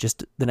about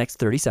just the next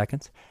 30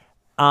 seconds.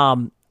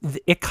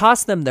 It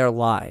costs them their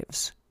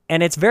lives.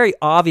 And it's very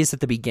obvious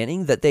at the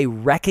beginning that they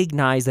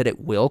recognize that it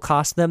will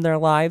cost them their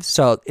lives.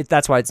 So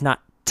that's why it's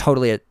not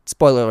totally a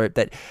spoiler alert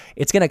that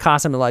it's going to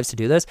cost them their lives to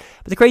do this.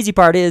 But the crazy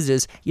part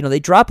is, they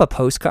drop a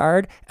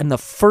postcard and the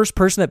first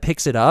person that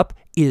picks it up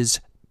is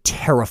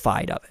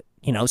terrified of it.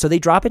 So they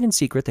drop it in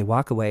secret, they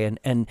walk away,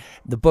 and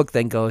the book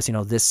then goes,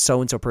 this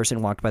so-and-so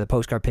person walked by the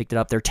postcard, picked it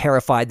up, they're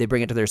terrified, they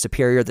bring it to their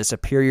superior, the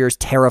superior's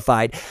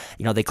terrified,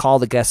 they call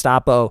the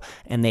Gestapo,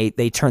 and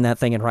they turn that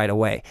thing in right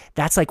away.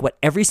 That's like what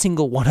every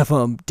single one of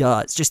them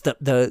does, just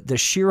the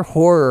sheer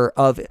horror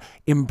of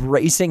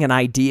embracing an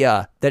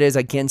idea that is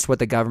against what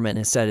the government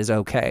has said is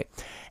okay.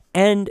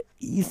 And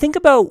you think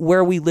about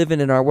where we live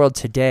in our world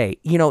today.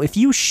 If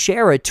you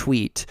share a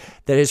tweet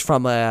that is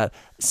from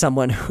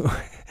someone who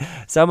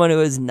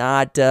is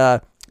not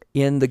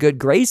in the good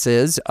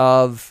graces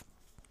of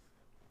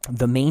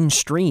the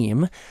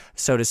mainstream,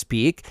 so to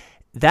speak,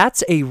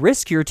 that's a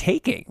risk you're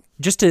taking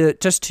just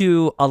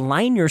to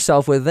align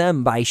yourself with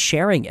them by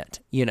sharing it.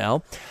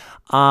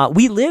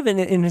 We live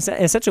in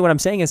essentially what I'm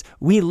saying is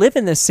we live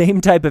in the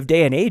same type of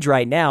day and age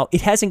right now.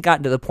 It hasn't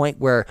gotten to the point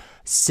where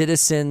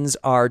citizens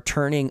are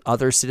turning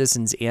other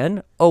citizens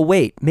in. Oh,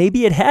 wait,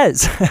 maybe it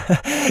has.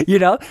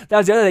 That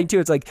was the other thing too.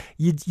 It's like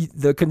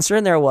the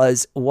concern there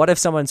was, what if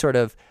someone sort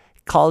of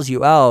calls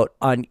you out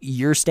on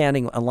you're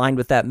standing aligned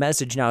with that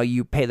message? Now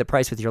you pay the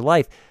price with your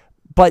life.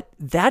 But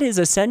that is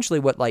essentially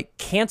what like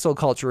cancel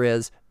culture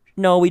is.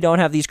 No, we don't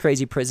have these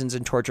crazy prisons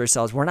and torture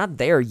cells. We're not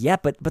there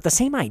yet, but the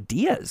same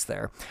idea is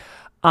there.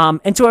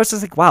 And so I was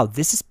just like, wow,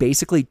 this is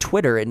basically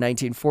Twitter in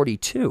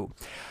 1942.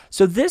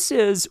 So this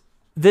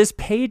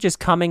page is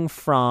coming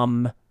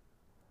from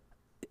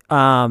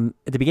at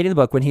the beginning of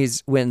the book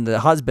when the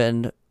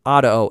husband,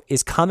 Otto,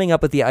 is coming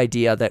up with the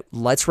idea that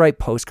let's write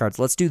postcards.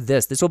 Let's do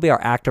this. This will be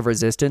our act of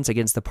resistance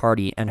against the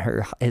party. And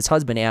his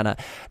husband, Anna,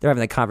 they're having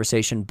the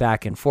conversation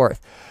back and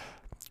forth.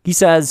 He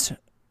says,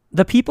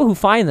 the people who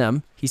find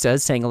them, he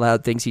says, saying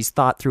aloud things he's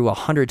thought through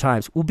 100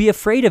 times, will be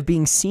afraid of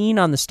being seen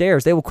on the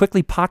stairs. They will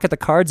quickly pocket the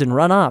cards and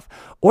run off.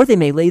 Or they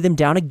may lay them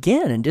down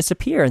again and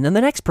disappear, and then the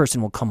next person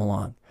will come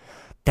along.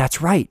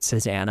 That's right,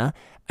 says Anna,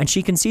 and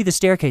she can see the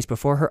staircase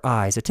before her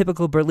eyes, a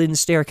typical Berlin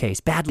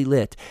staircase, badly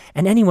lit,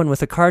 and anyone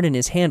with a card in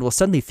his hand will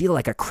suddenly feel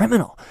like a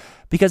criminal.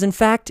 Because in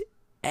fact,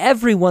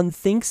 everyone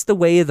thinks the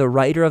way the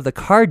writer of the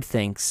card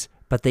thinks,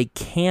 but they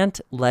can't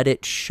let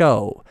it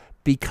show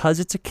because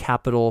it's a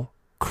capital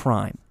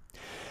crime.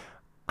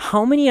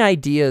 How many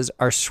ideas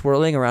are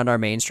swirling around our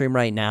mainstream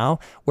right now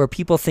where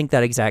people think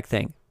that exact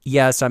thing?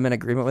 Yes, I'm in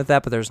agreement with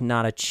that, but there's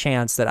not a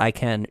chance that I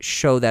can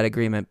show that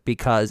agreement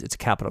because it's a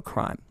capital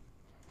crime.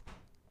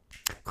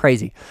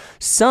 Crazy.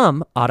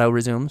 Some, Otto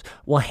resumes,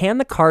 will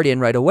hand the card in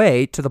right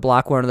away to the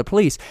block warrant of the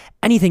police.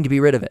 Anything to be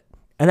rid of it.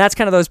 And that's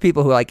kind of those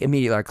people who like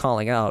immediately are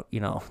calling out,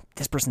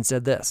 this person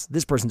said this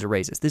person's a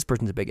racist, this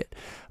person's a bigot.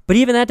 But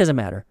even that doesn't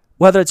matter.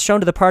 Whether it's shown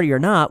to the party or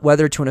not,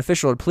 whether to an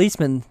official or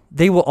policeman,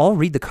 they will all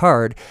read the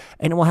card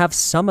and it will have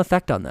some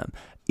effect on them.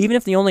 Even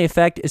if the only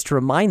effect is to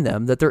remind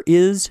them that there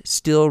is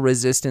still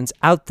resistance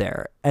out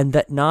there and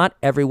that not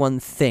everyone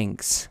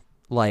thinks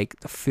like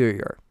the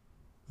Führer.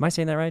 Am I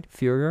saying that right?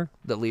 Führer,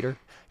 the leader,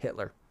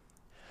 Hitler.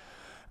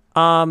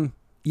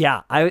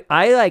 Yeah,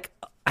 I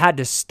had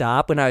to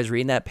stop when I was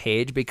reading that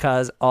page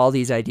because all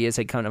these ideas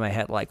had come to my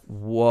head like,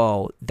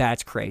 whoa,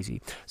 that's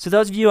crazy. So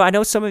those of you, I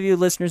know some of you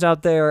listeners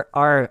out there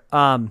are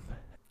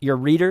you're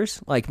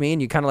readers like me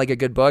and you kind of like a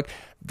good book.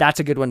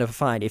 That's a good one to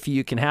find. If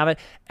you can have it,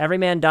 Every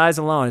Man Dies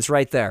Alone is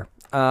right there.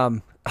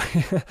 Our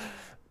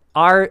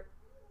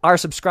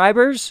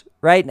subscribers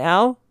right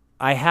now,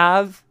 I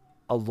have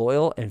a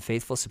loyal and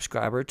faithful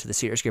subscriber to the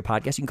Sederskier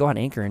podcast. You can go on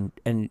Anchor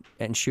and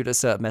shoot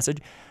us a message.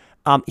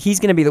 He's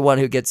going to be the one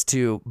who gets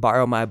to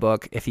borrow my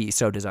book if he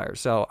so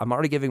desires. So I'm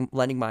already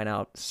lending mine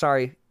out.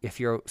 Sorry if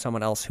you're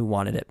someone else who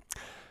wanted it.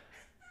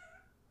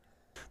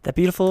 That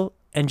beautiful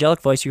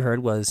angelic voice you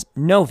heard was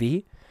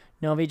Novi.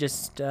 Novi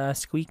just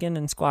squeaking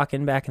and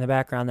squawking back in the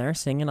background there,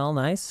 singing all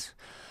nice.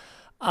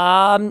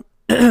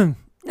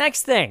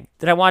 Next thing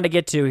that I wanted to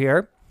get to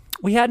here.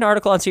 We had an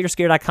article on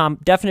Sederskier.com,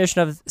 definition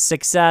of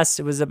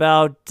success. It was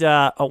about,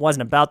 it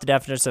wasn't about the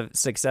definition of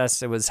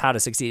success. It was how to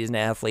succeed as an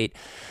athlete.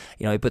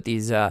 He put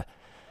these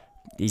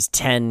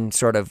 10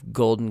 sort of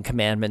golden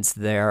commandments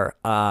there.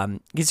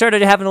 He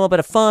started having a little bit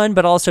of fun,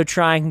 but also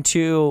trying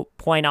to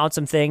point out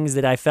some things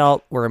that I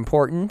felt were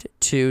important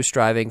to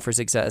striving for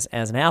success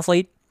as an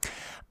athlete.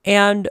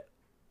 And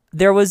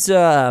there was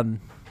some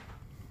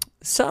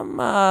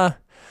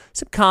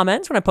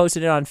comments when I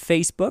posted it on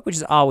Facebook, which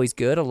is always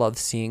good. I love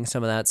seeing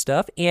some of that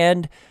stuff.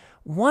 And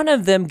one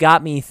of them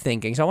got me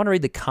thinking. So I want to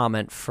read the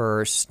comment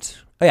first.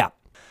 Oh, yeah.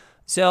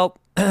 So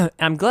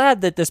I'm glad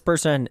that this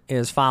person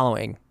is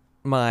following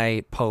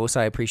my posts.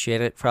 I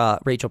appreciate it.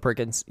 Rachel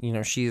Perkins,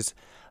 she's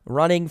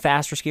running,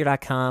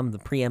 fasterskier.com, the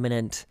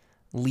preeminent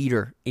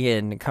leader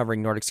in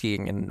covering Nordic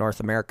skiing in North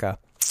America.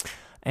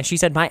 And she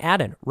said, my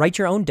add-in, write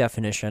your own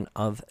definition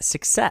of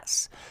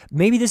success.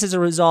 Maybe this is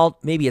a result,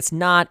 maybe it's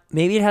not.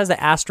 Maybe it has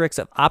the asterisks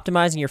of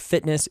optimizing your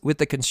fitness with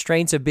the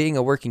constraints of being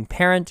a working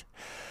parent.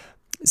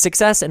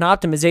 Success and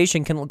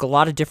optimization can look a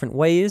lot of different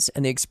ways,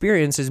 and the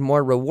experience is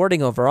more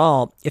rewarding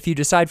overall if you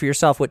decide for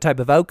yourself what type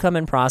of outcome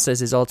and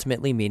process is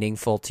ultimately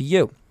meaningful to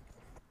you.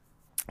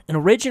 And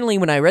originally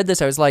when I read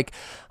this, I was like,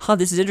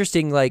 this is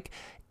interesting. Like,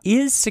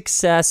 is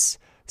success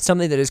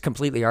something that is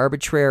completely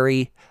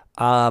arbitrary?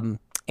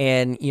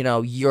 And, you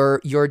know,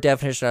 your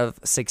definition of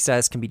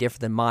success can be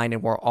different than mine,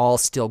 and we're all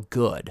still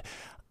good.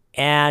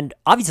 And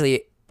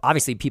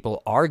obviously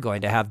people are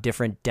going to have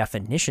different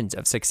definitions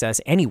of success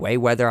anyway,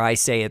 whether I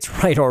say it's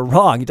right or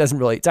wrong. It's not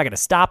going to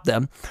stop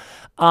them.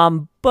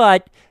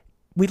 But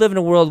we live in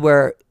a world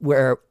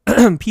where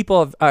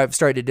people have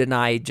started to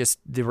deny just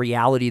the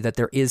reality that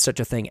there is such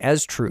a thing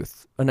as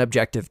truth, an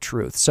objective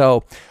truth.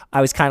 So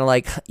I was kind of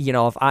like, you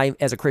know, if I,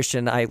 as a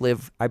Christian, I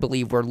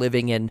believe we're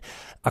living in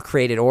a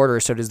created order.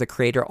 So does the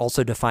Creator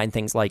also define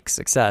things like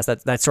success?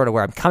 That's sort of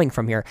where I'm coming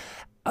from here.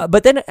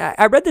 But then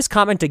I read this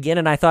comment again,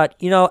 and I thought,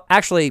 you know,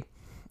 actually,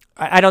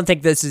 I don't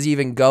think this is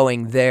even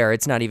going there.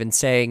 It's not even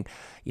saying,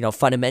 you know,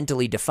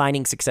 fundamentally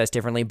defining success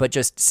differently, but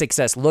just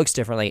success looks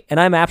differently. And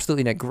I'm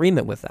absolutely in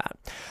agreement with that.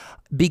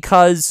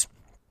 Because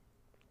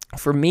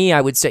for me,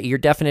 I would say your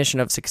definition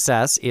of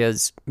success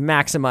is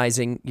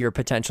maximizing your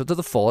potential to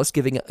the fullest,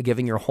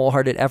 giving your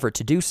wholehearted effort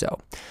to do so.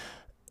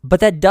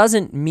 But that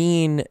doesn't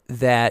mean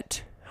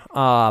that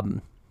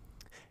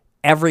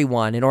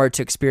everyone, in order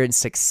to experience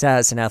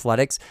success in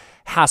athletics,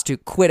 has to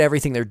quit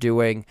everything they're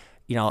doing,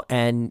 you know,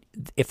 and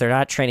if they're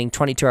not training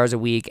 22 hours a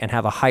week and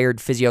have a hired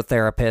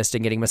physiotherapist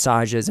and getting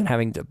massages and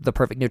having the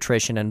perfect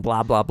nutrition and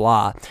blah, blah,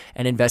 blah,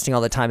 and investing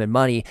all the time and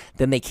money,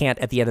 then they can't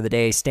at the end of the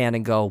day stand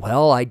and go,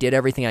 well, I did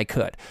everything I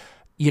could.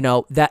 You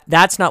know,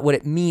 that's not what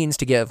it means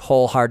to give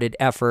wholehearted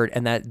effort,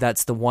 and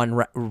that's the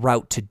one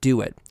route to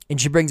do it. And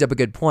she brings up a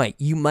good point.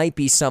 You might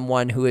be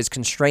someone who is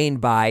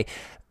constrained by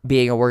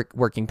being a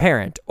working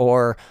parent,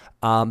 or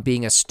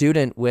being a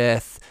student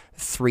with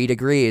 3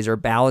 degrees, or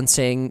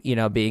balancing, you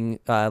know, being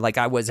like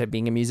I was,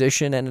 being a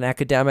musician and an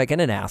academic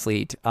and an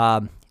athlete.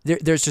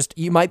 There's just,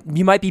 you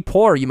might be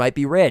poor, you might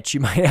be rich, you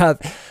might have,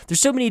 there's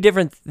so many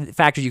different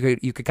factors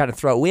you could kind of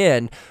throw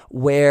in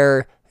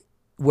where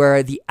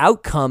the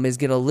outcome is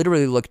going to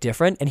literally look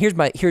different. And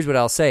here's what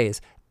I'll say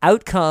is,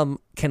 outcome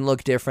can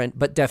look different,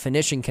 but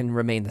definition can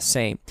remain the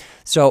same.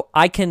 So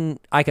I can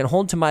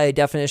hold to my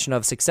definition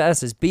of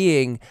success as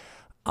being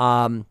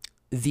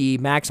the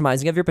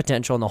maximizing of your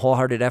potential and the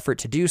wholehearted effort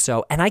to do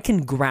so. And I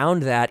can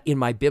ground that in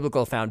my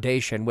biblical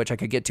foundation, which I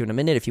could get to in a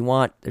minute if you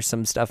want. There's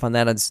some stuff on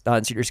that on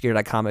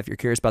Sederskier.com if you're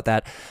curious about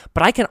that.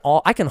 But I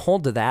can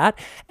hold to that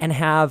and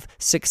have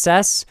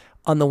success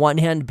on the one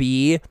hand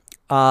be,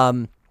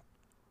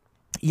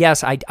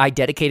 yes, I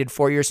dedicated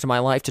 4 years to my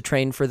life to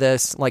train for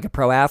this like a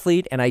pro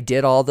athlete, and I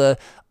did all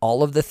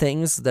of the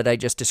things that I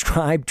just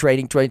described,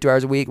 training 22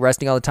 hours a week,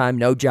 resting all the time,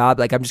 no job,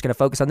 like I'm just going to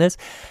focus on this.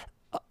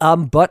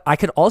 But I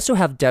could also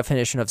have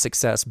definition of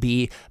success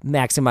be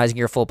maximizing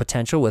your full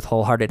potential with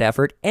wholehearted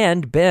effort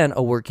and been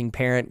a working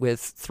parent with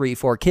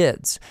 3-4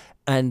 kids.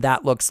 And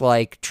that looks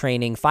like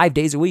training 5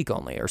 days a week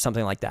only or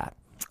something like that.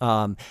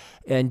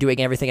 And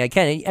doing everything I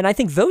can. And I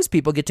think those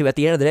people get to, at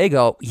the end of the day,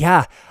 go,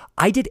 yeah,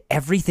 I did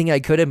everything I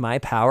could in my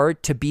power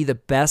to be the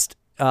best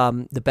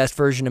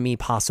version of me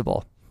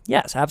possible.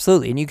 Yes,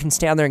 absolutely. And you can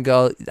stand there and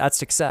go, that's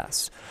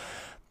success.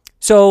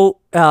 So,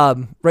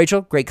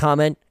 Rachel, great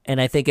comment. And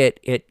I think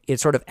it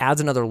sort of adds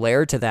another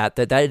layer to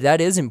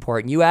that is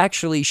important. You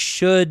actually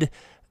should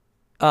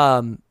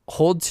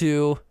hold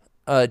to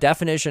a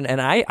definition,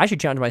 and I should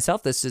challenge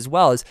myself this as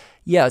well, is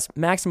yes,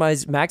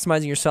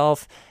 maximizing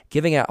yourself,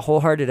 giving a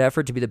wholehearted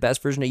effort to be the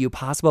best version of you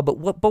possible.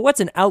 But what's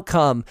an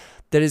outcome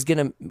that is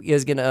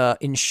gonna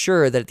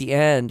ensure that at the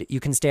end you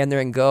can stand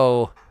there and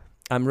go,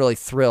 I'm really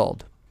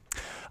thrilled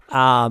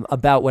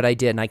about what I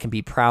did, and I can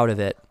be proud of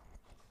it.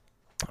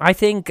 I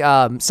think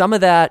some of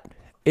that.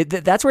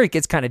 That's where it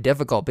gets kind of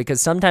difficult, because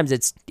sometimes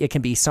it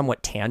can be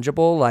somewhat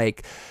tangible.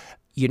 Like,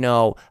 you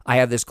know, I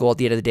have this goal at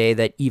the end of the day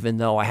that even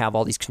though I have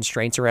all these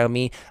constraints around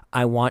me,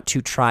 I want to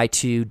try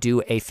to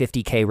do a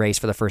 50K race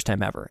for the first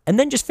time ever. And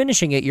then just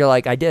finishing it, you're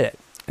like, I did it.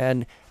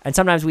 And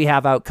sometimes we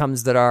have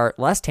outcomes that are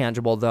less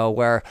tangible, though,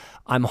 where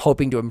I'm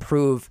hoping to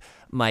improve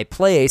my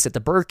place at the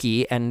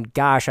Berkey, and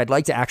gosh, I'd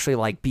like to actually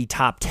like be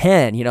top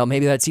 10, you know,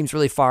 maybe that seems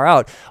really far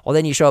out. Well,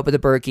 then you show up at the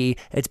Berkey,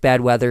 it's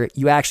bad weather,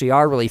 you actually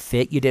are really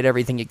fit, you did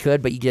everything you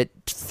could, but you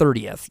get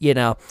 30th, you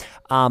know.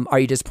 Are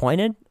you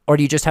disappointed? Or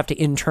do you just have to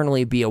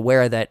internally be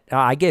aware that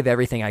I gave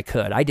everything I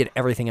could, I did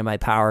everything in my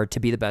power to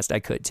be the best I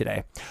could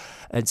today?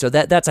 And so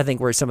that's I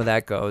think where some of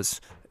that goes,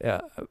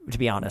 to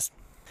be honest.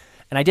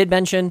 And I did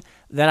mention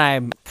that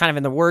I'm kind of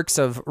in the works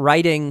of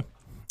writing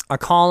a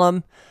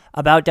column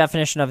about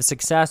definition of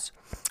success.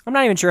 I'm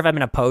not even sure if I'm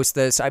going to post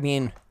this. I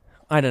mean,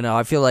 I don't know.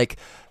 I feel like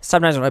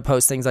sometimes when I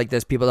post things like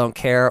this, people don't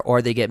care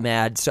or they get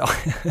mad. So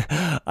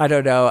I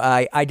don't know.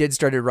 I did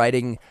started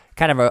writing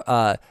kind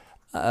of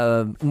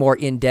a more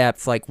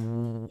in-depth, like,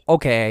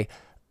 okay,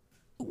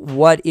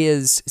 what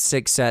is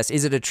success?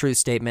 Is it a true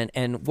statement?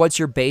 And what's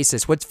your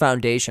basis? What's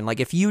foundation? Like,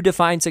 if you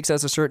define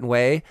success a certain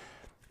way,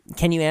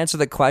 can you answer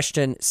the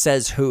question,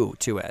 says who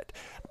to it?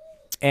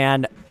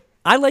 And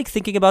I like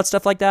thinking about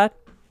stuff like that.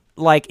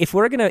 Like, if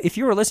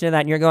you were listening to that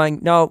and you're going,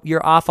 no,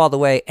 you're off all the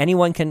way,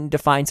 anyone can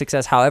define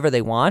success however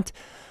they want,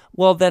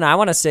 well, then I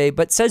want to say,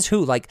 but says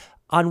who? Like,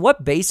 on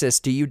what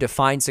basis do you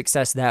define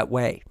success that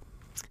way?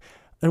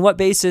 On what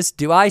basis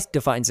do I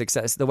define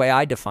success the way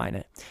I define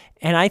it?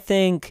 And I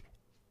think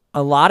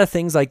a lot of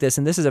things like this,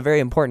 and this is a very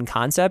important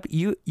concept,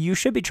 you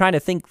should be trying to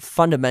think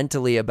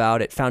fundamentally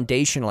about it,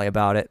 foundationally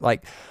about it.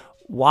 Like,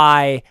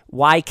 why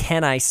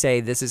can I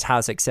say this is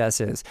how success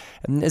is?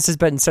 And this has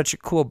been such a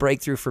cool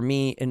breakthrough for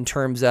me in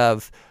terms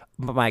of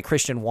my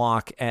Christian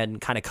walk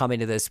and kind of coming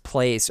to this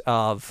place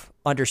of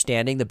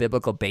understanding the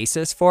biblical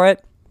basis for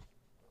it.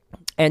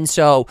 And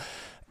so,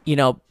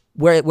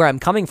 where I'm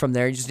coming from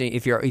there, just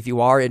if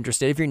you are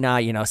interested, if you're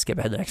not, skip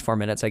ahead the next 4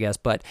 minutes, I guess.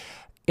 But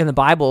in the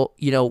Bible,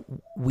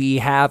 we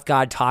have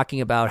God talking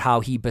about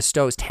how he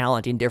bestows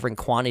talent in different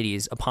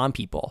quantities upon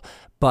people.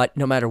 But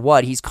no matter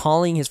what, he's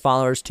calling his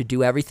followers to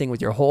do everything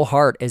with your whole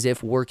heart as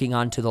if working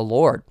unto the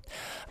Lord.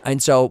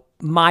 And so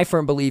my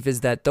firm belief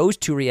is that those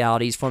two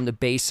realities form the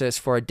basis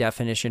for a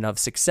definition of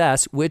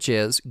success, which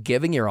is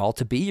giving your all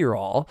to be your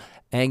all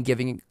and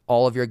giving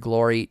all of your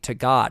glory to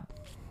God.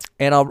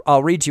 And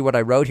I'll read you what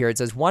I wrote here. It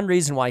says, one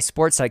reason why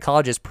sports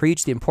psychologists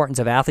preach the importance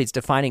of athletes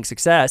defining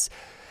success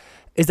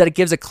is that it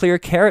gives a clear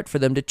carrot for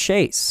them to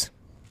chase.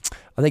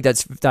 I think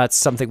that's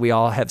something we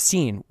all have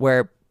seen,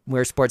 where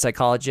sports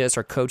psychologists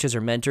or coaches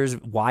or mentors,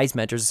 wise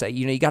mentors, say,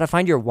 you got to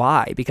find your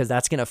why, because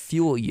that's going to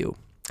fuel you.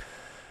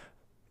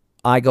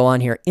 I go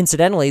on here.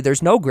 Incidentally,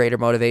 there's no greater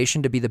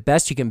motivation to be the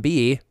best you can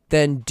be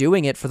than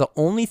doing it for the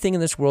only thing in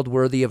this world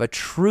worthy of a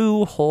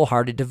true,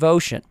 wholehearted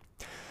devotion.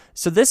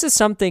 So this is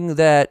something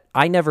that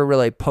I never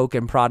really poke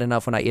and prod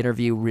enough when I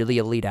interview really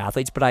elite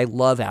athletes, but I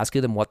love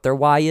asking them what their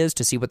why is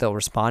to see what they'll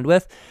respond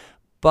with.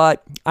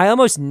 But I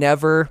almost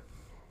never,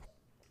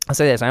 I'll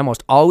say this, I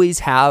almost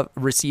always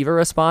receive a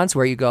response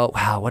where you go,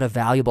 wow, what a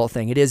valuable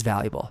thing. It is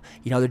valuable.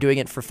 They're doing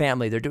it for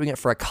family. They're doing it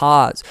for a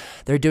cause.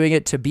 They're doing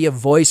it to be a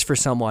voice for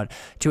someone,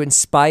 to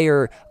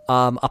inspire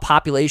a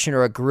population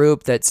or a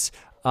group that's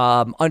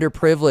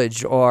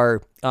underprivileged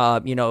or,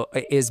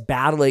 is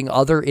battling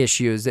other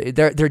issues.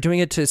 They're doing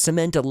it to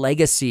cement a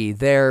legacy.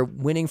 They're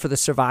winning for the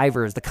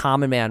survivors, the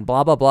common man,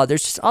 blah, blah, blah.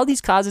 There's just all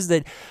these causes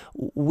that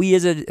we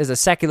as a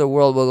secular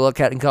world will look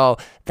at and go,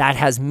 that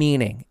has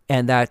meaning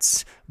and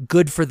that's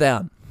good for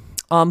them.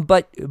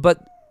 But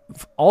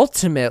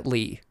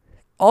ultimately,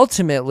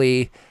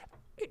 and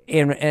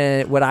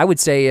what I would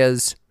say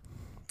is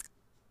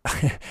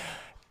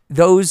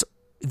those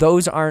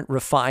aren't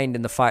refined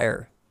in the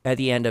fire at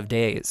the end of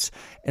days.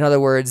 In other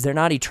words, they're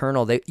not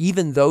eternal.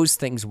 Even those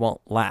things won't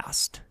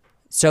last.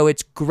 So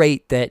it's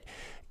great that,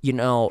 you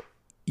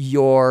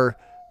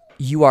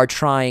are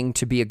trying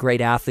to be a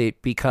great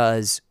athlete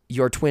because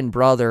your twin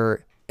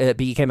brother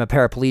became a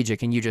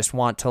paraplegic and you just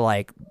want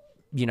to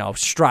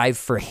strive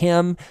for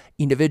him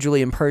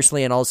individually and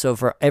personally, and also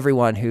for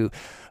everyone who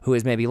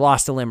has maybe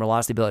lost a limb or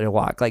lost the ability to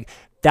walk. Like,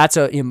 that's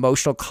an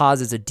emotional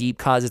cause. It's a deep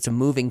cause. It's a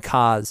moving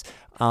cause.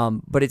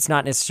 But it's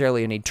not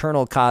necessarily an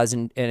eternal cause,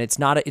 and it's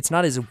not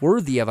as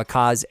worthy of a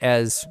cause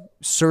as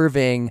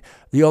serving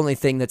the only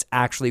thing that's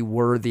actually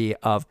worthy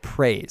of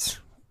praise,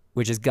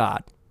 which is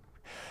God.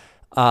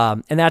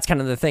 And that's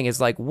kind of the thing,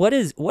 is like, what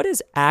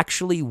is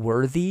actually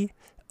worthy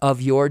of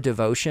your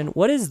devotion?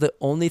 What is the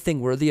only thing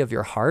worthy of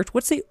your heart?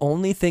 What's the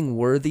only thing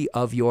worthy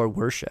of your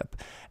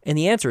worship? And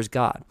the answer is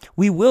God.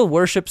 We will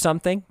worship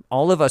something.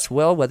 All of us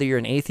will, whether you're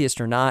an atheist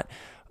or not.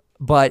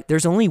 But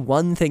there's only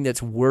one thing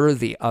that's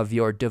worthy of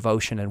your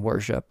devotion and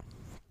worship.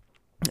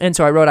 And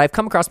so I wrote, I've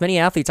come across many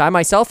athletes, I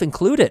myself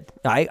included,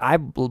 I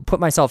put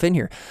myself in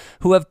here,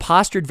 who have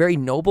postured very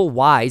noble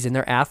whys in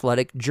their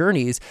athletic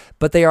journeys,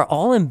 but they are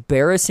all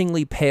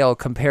embarrassingly pale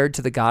compared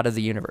to the God of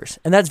the universe.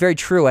 And that's very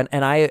true.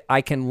 And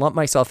I can lump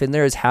myself in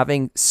there as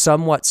having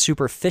somewhat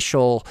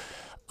superficial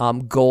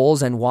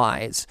goals and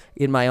whys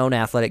in my own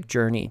athletic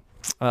journey.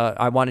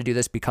 I want to do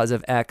this because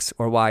of X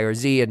or Y or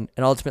Z, and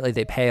ultimately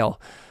they pale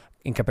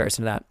in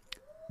comparison to that.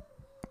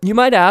 You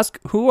might ask,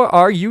 who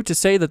are you to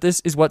say that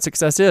this is what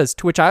success is?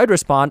 To which I would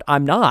respond,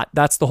 I'm not.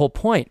 That's the whole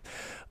point.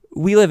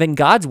 We live in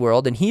God's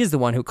world, and he is the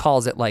one who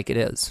calls it like it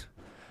is.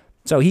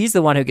 So he's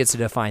the one who gets to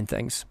define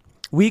things.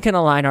 We can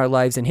align our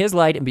lives in his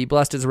light and be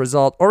blessed as a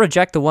result, or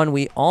reject the one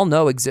we all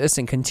know exists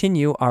and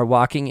continue our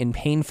walking in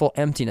painful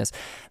emptiness.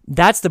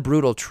 That's the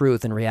brutal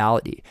truth and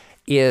reality,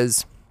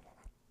 is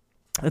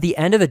at the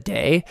end of the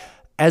day,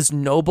 as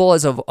noble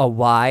as a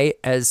why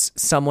as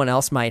someone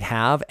else might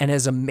have, and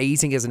as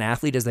amazing as an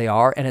athlete as they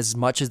are, and as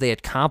much as they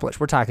accomplish,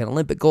 we're talking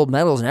Olympic gold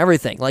medals and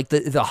everything, like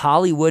the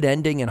Hollywood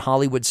ending and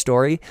Hollywood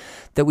story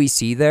that we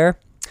see there.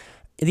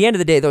 At the end of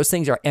the day, those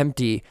things are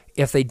empty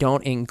if they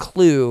don't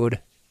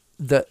include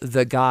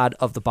the God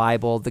of the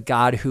Bible, the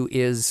God who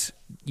is,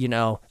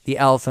 the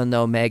Alpha and the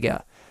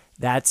Omega.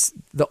 That's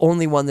the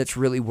only one that's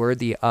really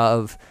worthy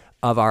of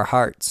our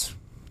hearts.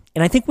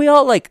 And I think we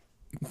all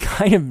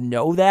kind of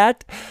know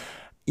that.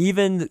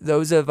 Even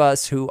those of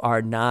us who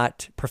are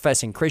not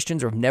professing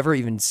Christians or have never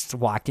even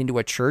walked into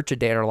a church a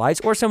day in our lives,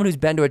 or someone who's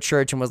been to a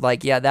church and was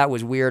like, yeah, that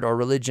was weird, or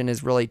religion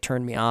has really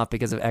turned me off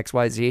because of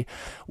XYZ,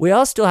 we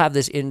all still have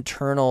this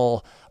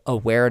internal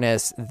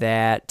awareness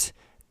that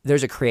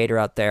there's a creator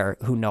out there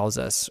who knows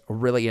us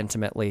really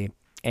intimately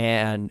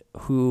and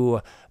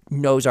who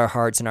knows our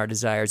hearts and our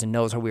desires and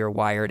knows how we are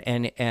wired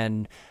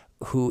and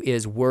who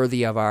is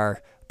worthy of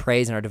our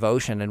praise and our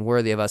devotion and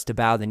worthy of us to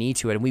bow the knee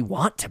to it. And we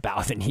want to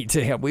bow the knee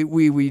to him.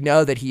 We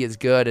know that he is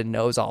good and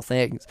knows all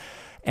things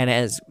and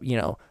has,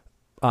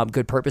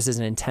 good purposes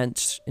and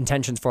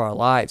intentions for our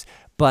lives.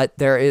 But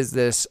there is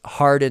this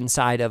heart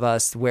inside of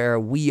us where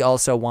we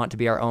also want to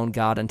be our own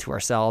God unto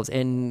ourselves.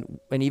 And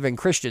even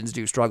Christians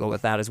do struggle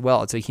with that as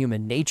well. It's a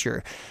human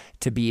nature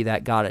to be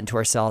that God unto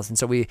ourselves. And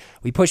so we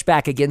push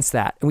back against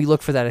that and we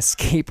look for that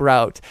escape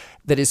route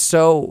that is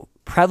so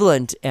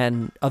prevalent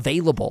and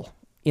available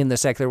in the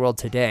secular world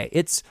today.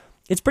 It's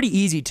pretty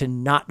easy to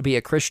not be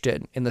a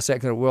Christian in the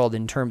secular world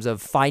in terms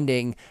of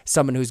finding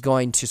someone who's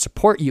going to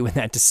support you in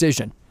that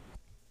decision.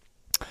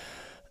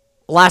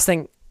 Last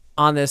thing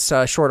on this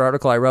short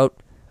article I wrote,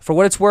 for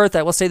what it's worth,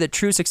 I will say that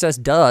true success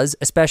does,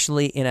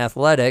 especially in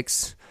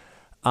athletics,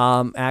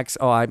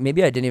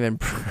 maybe I didn't even,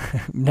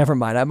 never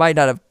mind. I might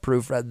not have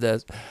proofread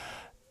this.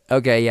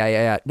 Okay,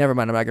 yeah. Never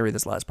mind. I'm not going to read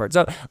this last part.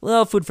 So a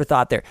little food for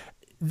thought there.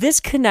 This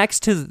connects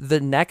to the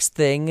next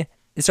thing.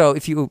 So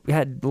if you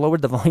had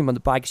lowered the volume on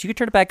the podcast, you could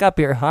turn it back up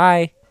here.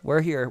 Hi,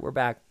 we're here. We're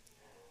back.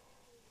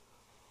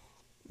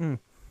 I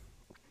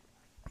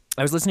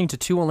was listening to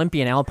two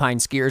Olympian alpine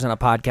skiers on a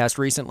podcast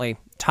recently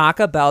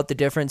talk about the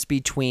difference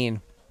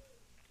between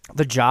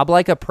the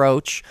job-like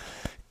approach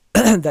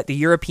that the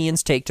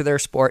Europeans take to their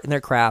sport and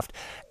their craft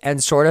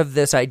and sort of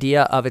this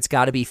idea of it's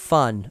got to be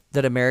fun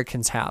that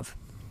Americans have.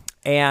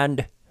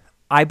 And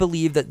I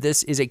believe that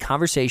this is a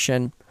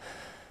conversation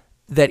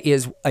that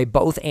is a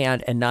both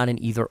and not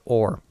an either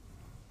or.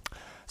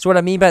 So what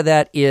I mean by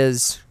that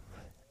is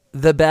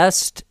the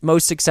best,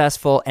 most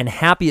successful, and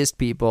happiest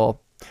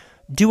people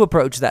do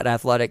approach that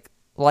athletic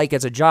like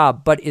as a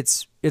job, but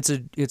it's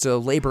a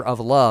labor of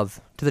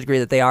love to the degree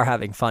that they are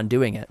having fun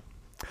doing it.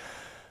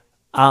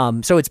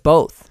 So it's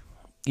both.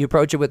 You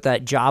approach it with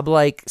that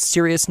job-like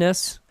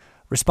seriousness,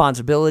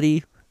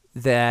 responsibility,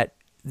 that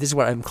this is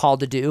what I'm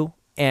called to do,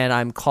 and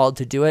I'm called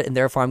to do it, and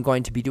therefore I'm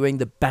going to be doing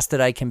the best that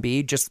I can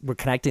be. Just we're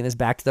connecting this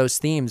back to those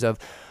themes of,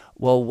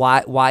 well,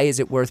 why is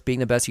it worth being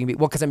the best you can be?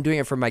 Well, because I'm doing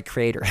it for my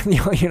creator.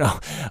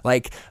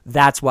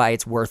 That's why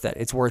it's worth it.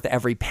 It's worth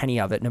every penny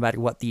of it, no matter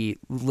what the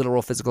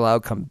literal physical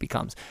outcome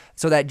becomes.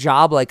 So that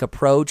job-like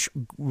approach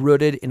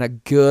rooted in a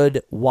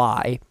good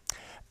why,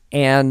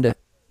 and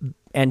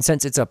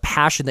since it's a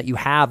passion that you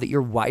have, that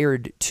you're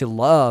wired to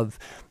love,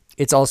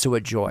 it's also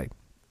a joy.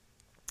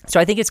 So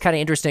I think it's kind of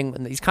interesting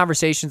when these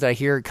conversations I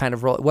hear kind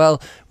of roll,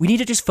 well, we need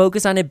to just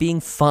focus on it being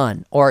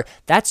fun, or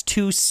that's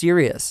too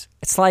serious.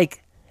 It's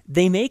like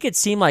they make it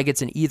seem like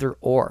it's an either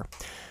or.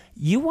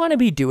 You want to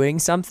be doing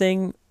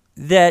something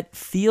that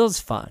feels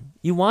fun.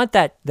 You want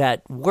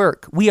that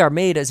work. We are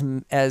made as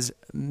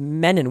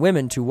men and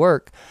women to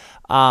work.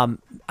 I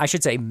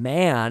should say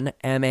man,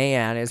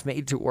 M-A-N, is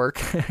made to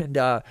work.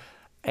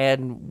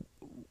 And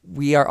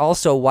we are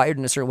also wired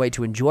in a certain way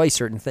to enjoy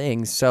certain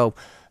things. So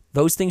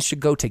those things should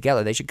go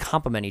together. They should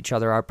complement each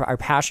other. Our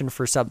passion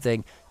for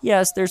something,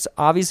 yes, there's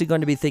obviously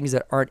going to be things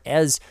that aren't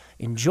as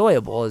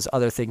enjoyable as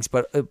other things,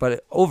 but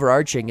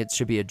overarching, it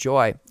should be a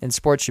joy, and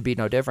sports should be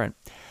no different.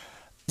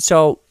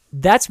 So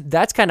that's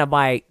kind of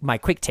my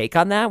quick take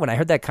on that. When I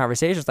heard that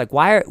conversation, it's like,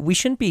 we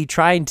shouldn't be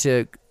trying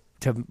to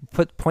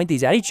point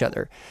these at each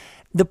other.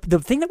 The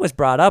thing that was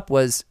brought up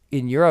was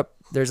in Europe,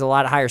 there's a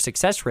lot higher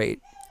success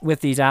rate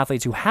with these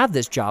athletes who have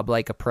this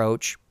job-like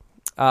approach.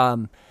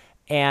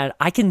 And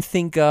I can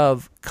think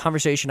of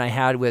conversation I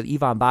had with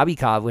Ivan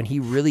Babikov when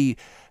he really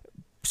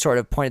sort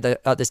of pointed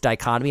out this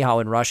dichotomy, how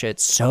in Russia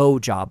it's so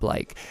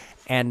job-like,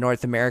 and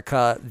North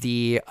America,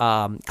 the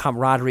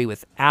camaraderie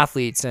with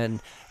athletes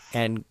and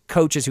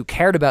coaches who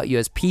cared about you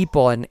as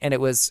people, and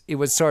it was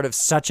sort of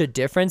such a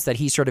difference that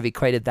he sort of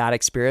equated that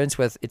experience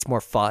with it's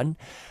more fun.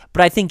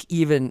 But I think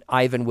even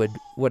Ivan would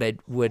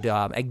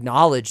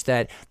acknowledge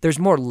that there's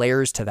more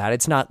layers to that.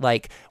 It's not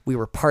like we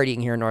were partying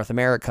here in North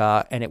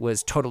America and it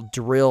was total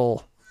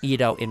drill,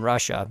 in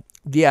Russia.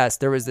 Yes,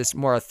 there was this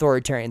more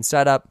authoritarian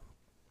setup.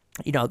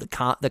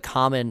 The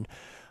common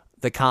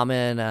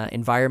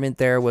environment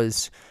there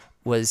was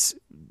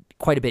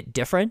quite a bit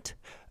different.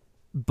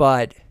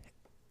 But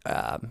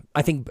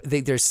I think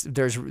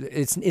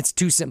it's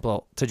too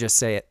simple to just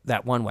say it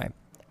that one way.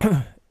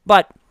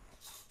 But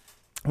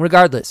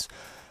regardless,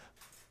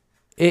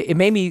 it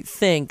made me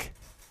think,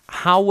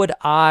 how would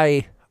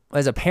I,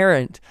 as a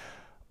parent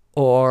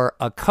or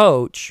a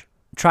coach,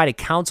 try to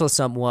counsel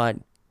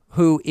someone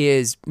who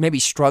is maybe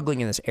struggling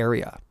in this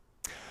area?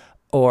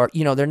 or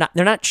they're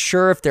not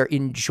sure if they're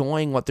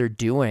enjoying what they're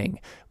doing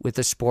with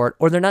the sport,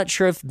 or they're not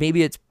sure if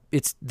maybe it's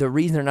the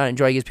reason they're not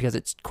enjoying it is because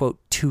it's, quote,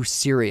 too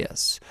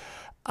serious.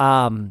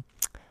 And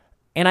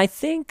I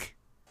think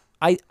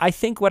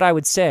what I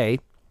would say,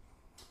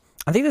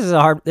 I think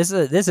this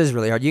is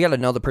really hard. You got to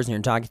know the person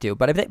you're talking to,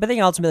 but I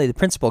think ultimately the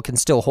principle can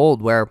still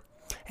hold where,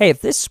 hey,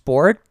 if this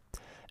sport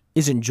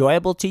is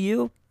enjoyable to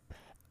you,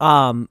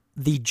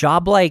 the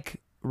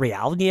job-like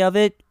reality of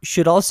it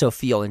should also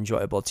feel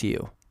enjoyable to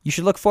you. You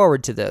should look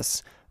forward to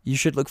this. You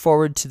should look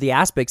forward to the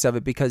aspects of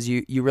it because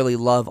you really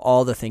love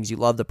all the things. You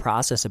love the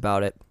process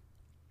about it.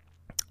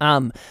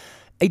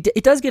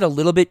 It does get a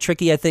little bit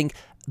tricky, I think,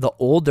 the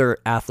older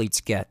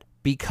athletes get,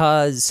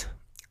 because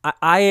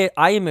I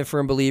am a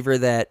firm believer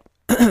that,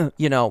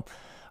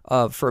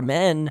 for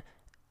men,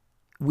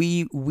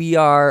 we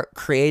are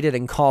created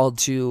and called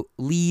to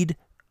lead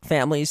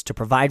families, to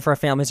provide for our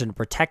families, and to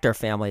protect our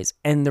families.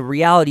 And the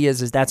reality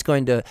is that's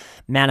going to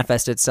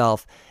manifest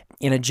itself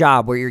in a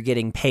job where you're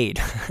getting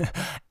paid.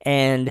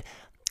 And,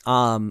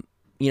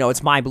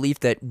 it's my belief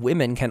that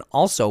women can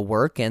also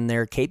work, and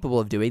they're capable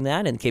of doing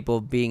that and capable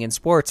of being in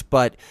sports,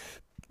 but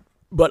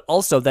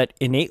also that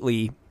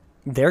innately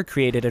they're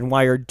created and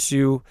wired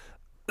to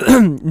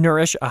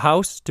nourish a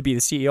house, to be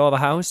the CEO of a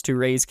house, to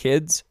raise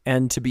kids,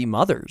 and to be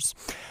mothers.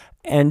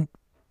 And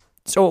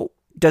so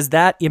does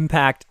that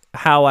impact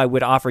how I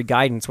would offer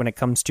guidance when it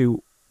comes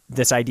to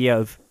this idea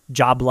of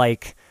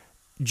job-like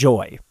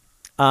joy?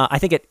 I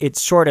think it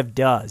sort of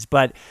does,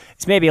 but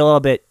it's maybe a little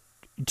bit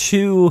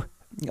too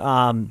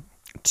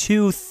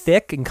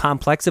thick and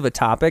complex of a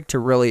topic to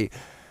really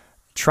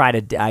try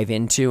to dive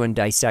into and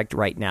dissect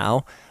right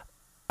now.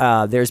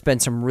 There's been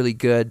some really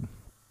good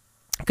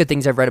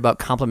things I've read about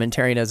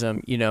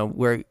complementarianism,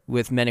 where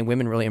with men and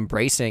women really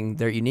embracing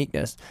their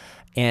uniqueness,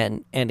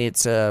 and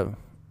it's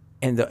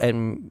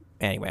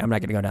anyway, I'm not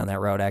going to go down that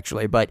road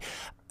actually, but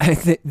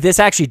this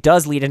actually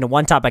does lead into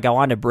one topic I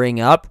wanted to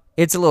bring up.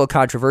 It's a little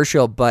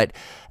controversial, but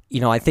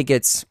I think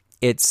it's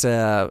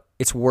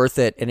worth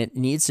it, and it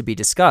needs to be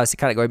discussed.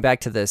 Kind of going back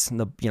to this,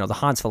 the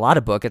Hans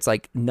Fallada book. It's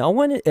like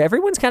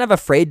everyone's kind of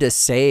afraid to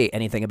say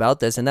anything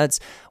about this, and that's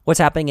what's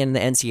happening in the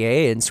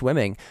NCAA in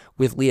swimming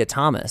with Leah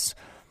Thomas.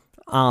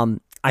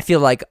 I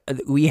feel like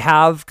we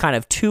have kind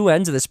of two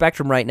ends of the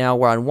spectrum right now,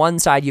 where on one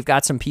side you've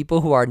got some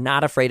people who are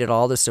not afraid at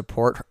all to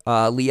support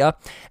Leah,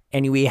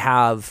 and we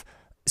have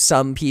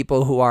some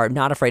people who are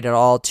not afraid at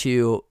all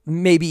to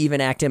maybe even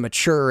act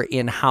immature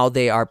in how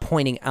they are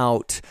pointing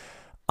out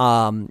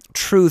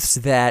truths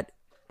that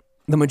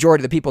the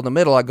majority of the people in the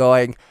middle are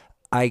going,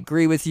 I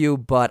agree with you,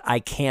 but I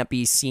can't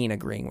be seen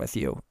agreeing with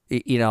you,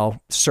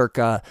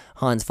 circa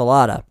Hans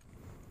Fallada.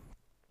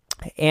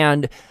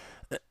 And,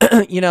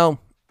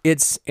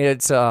 it's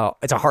a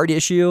hard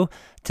issue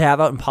to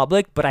have out in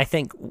public, but I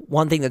think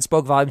one thing that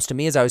spoke volumes to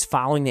me as I was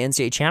following the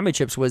NCAA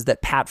championships was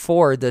that Pat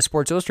Ford, the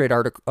Sports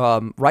Illustrated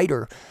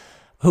writer,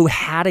 who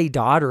had a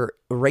daughter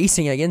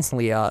racing against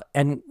Leah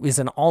and is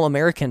an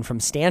All-American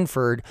from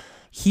Stanford,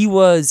 he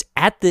was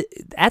at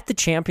the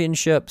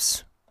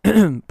championships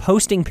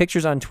posting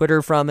pictures on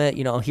Twitter from it,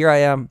 here I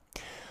am,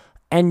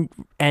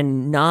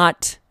 and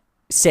not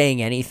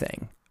saying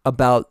anything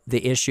about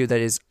the issue that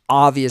is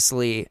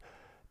obviously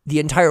the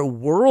entire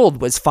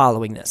world was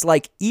following this.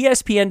 Like,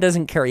 ESPN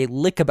doesn't care a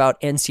lick about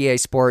NCAA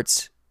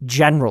sports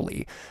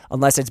generally,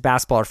 unless it's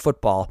basketball or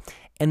football.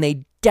 And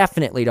they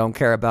definitely don't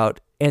care about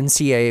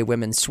NCAA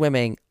women's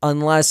swimming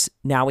unless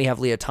now we have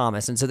Leah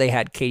Thomas. And so they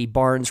had Katie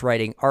Barnes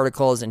writing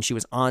articles, and she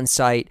was on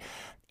site.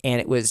 And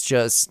it was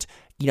just,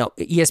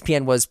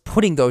 ESPN was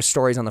putting those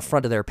stories on the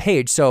front of their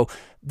page. So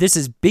this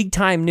is big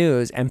time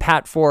news, and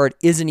Pat Ford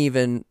isn't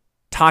even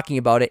talking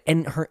about it.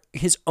 And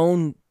his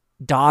own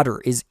daughter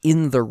is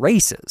in the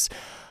races.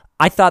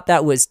 I thought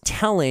that was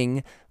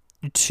telling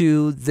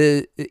to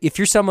if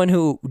you're someone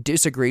who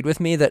disagreed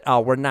with me that,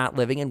 we're not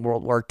living in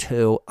World War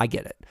II, I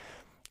get it.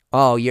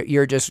 Oh,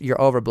 you're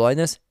overblowing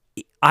this.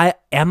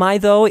 Am I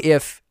though?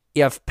 If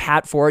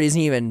Pat Ford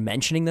isn't even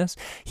mentioning this,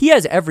 he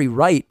has every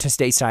right to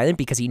stay silent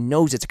because he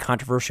knows it's a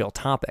controversial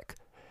topic.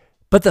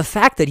 But the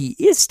fact that he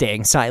is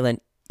staying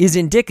silent is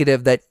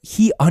indicative that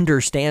he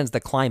understands the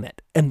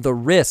climate and the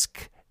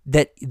risk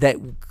that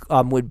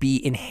would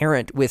be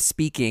inherent with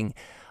speaking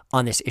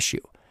on this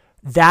issue.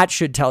 That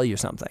should tell you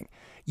something.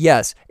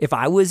 Yes, if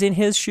I was in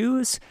his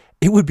shoes,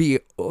 it would be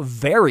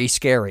very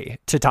scary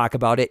to talk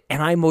about it,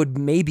 and I would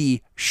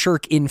maybe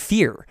shirk in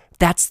fear.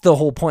 That's the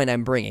whole point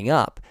I'm bringing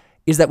up,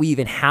 is that we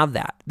even have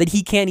that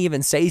he can't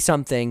even say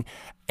something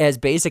as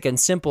basic and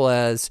simple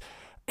as,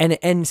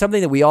 and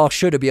something that we all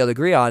should be able to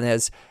agree on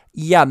is,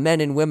 yeah,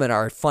 men and women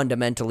are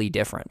fundamentally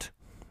different.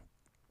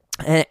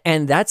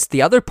 And that's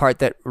the other part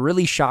that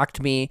really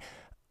shocked me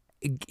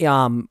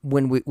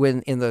with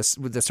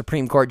the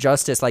Supreme Court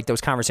justice, like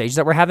those conversations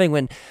that we're having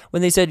when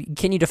they said,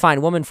 can you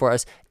define woman for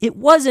us? It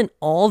wasn't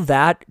all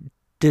that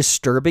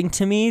disturbing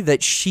to me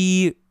that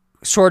she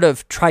sort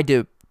of tried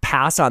to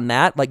pass on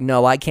that. Like,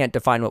 no, I can't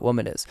define what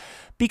woman is,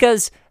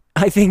 because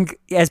I think,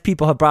 as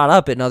people have brought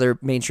up in other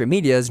mainstream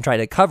medias and tried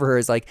to cover her,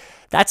 is like,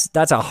 that's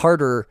a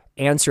harder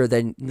answer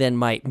than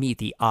might meet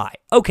the eye.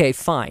 Okay,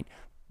 fine.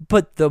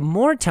 But the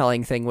more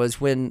telling thing was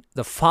when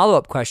the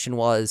follow-up question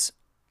was,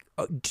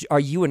 are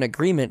you in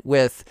agreement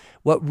with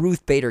what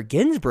Ruth Bader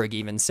Ginsburg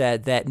even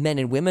said, that men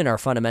and women are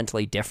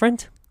fundamentally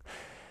different?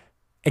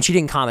 And she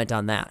didn't comment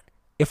on that.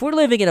 If we're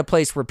living in a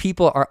place where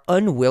people are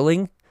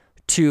unwilling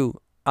to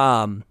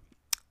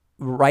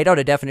write out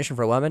a definition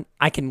for a woman,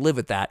 I can live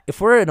with that. If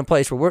we're in a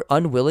place where we're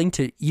unwilling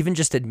to even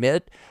just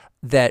admit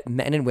that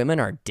men and women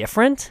are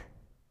different,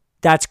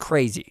 that's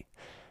crazy.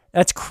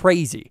 That's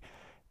crazy.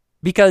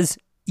 Because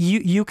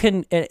you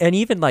can, and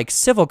even like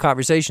civil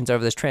conversations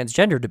over this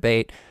transgender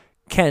debate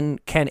can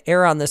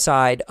err on the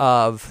side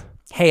of,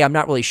 hey, I'm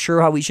not really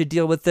sure how we should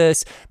deal with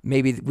this.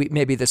 Maybe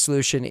the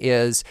solution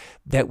is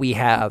that we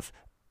have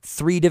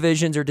 3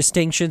 divisions or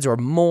distinctions or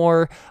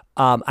more.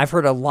 I've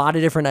heard a lot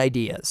of different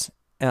ideas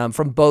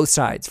from both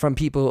sides, from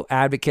people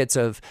advocates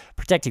of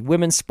protecting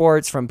women's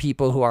sports, from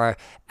people who are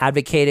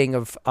advocating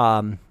of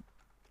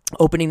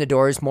opening the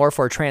doors more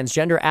for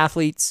transgender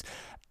athletes.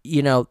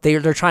 You know,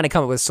 they're trying to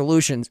come up with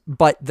solutions,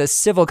 but the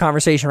civil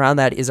conversation around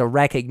that is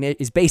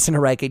based on a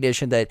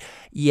recognition that,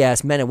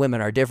 yes, men and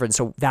women are different,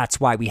 so that's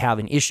why we have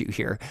an issue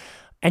here.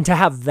 And to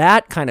have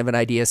that kind of an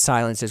idea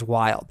silenced is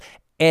wild.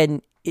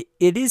 And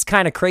it is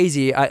kind of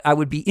crazy. I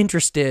would be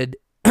interested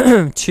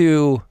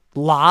to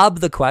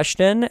lob the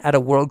question at a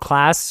world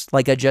class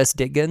like a Jess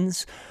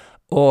Diggins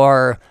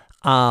or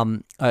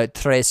a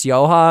Therese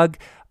Johaug,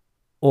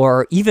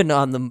 or even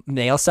on the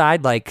male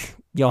side like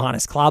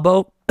Johannes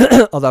Klabo,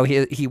 although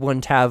he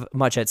wouldn't have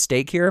much at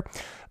stake here.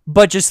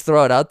 But just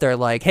throw it out there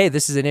like, hey,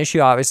 this is an issue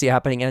obviously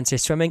happening in NCAA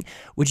swimming.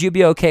 Would you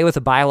be okay with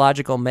a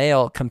biological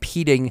male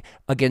competing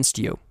against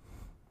you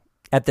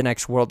at the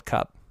next World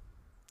Cup?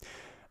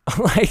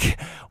 Like,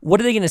 what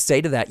are they going to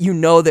say to that? You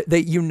know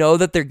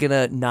that they're going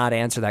to not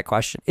answer that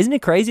question. Isn't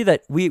it crazy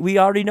that we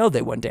already know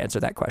they wouldn't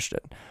answer that question?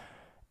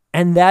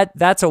 And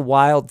that's a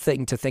wild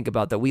thing to think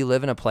about, that we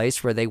live in a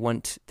place where they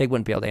wouldn't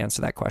be able to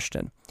answer that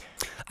question.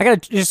 I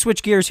got to just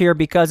switch gears here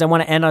because I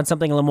want to end on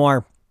something a little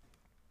more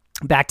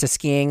back to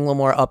skiing, a little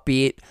more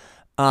upbeat,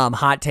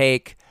 hot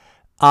take.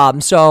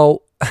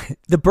 So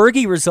the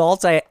Berge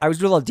results, I was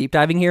doing a little deep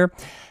diving here.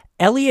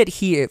 Elliot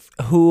Heath,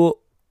 who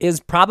is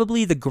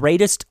probably the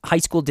greatest high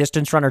school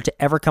distance runner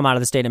to ever come out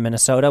of the state of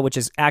Minnesota, which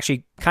is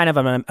actually kind of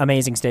an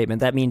amazing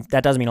statement.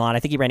 That does mean a lot. I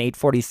think he ran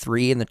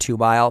 8:43 in the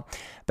 2-mile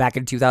back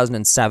in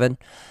 2007.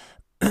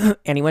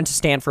 And he went to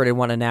Stanford and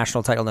won a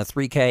national title in the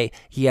 3K.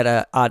 He had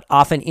an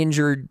often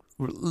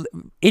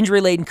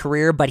injury-laden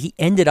career, but he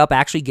ended up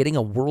actually getting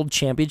a world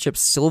championship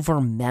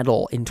silver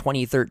medal in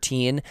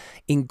 2013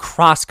 in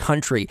cross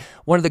country.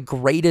 One of the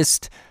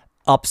greatest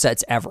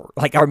upsets ever.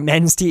 Like, our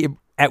men's team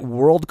at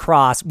World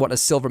Cross won a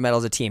silver medal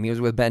as a team. He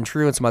was with Ben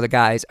True and some other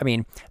guys. I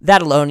mean,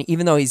 that alone,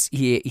 even though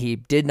he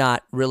did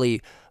not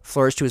really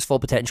flourish to his full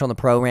potential in the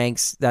pro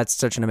ranks, that's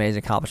such an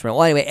amazing accomplishment.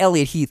 Well, anyway,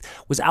 Elliot Heath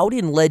was out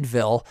in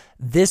Leadville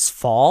this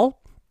fall.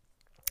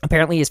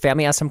 Apparently his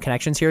family has some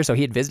connections here, so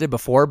he had visited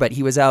before, but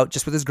he was out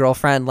just with his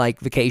girlfriend, like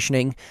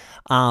vacationing.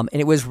 And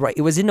it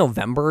was in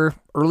November,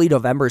 early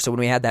November, so when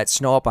we had that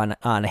snow up on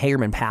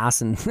Hagerman Pass,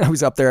 and I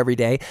was up there every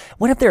day.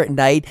 Went up there at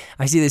night.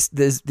 I see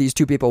these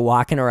 2 people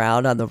walking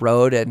around on the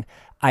road, and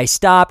I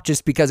stopped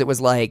just because it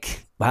was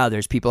like, wow,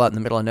 there's people out in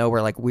the middle of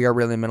nowhere. Like, we are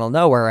really in the middle of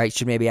nowhere. I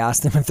should maybe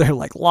ask them if they're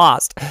like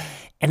lost.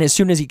 And as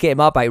soon as he came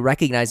up, I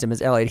recognized him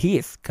as Elliot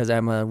Heath because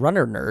I'm a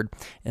runner nerd,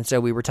 and so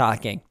we were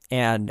talking,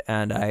 and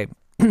I.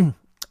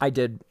 I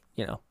did,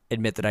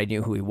 admit that I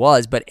knew who he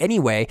was. But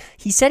anyway,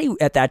 he said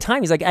at that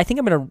time, he's like, I think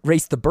I'm going to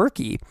race the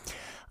Berkey.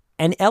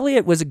 And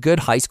Elliot was a good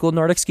high school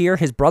Nordic skier.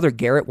 His brother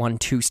Garrett won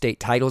 2 state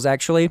titles,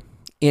 actually,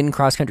 in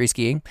cross-country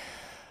skiing.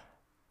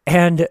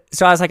 And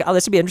so I was like, oh,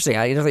 this would be interesting.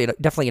 I'm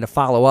definitely going to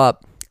follow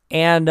up.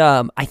 And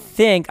I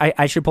think,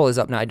 I should pull this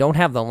up now. I don't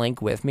have the link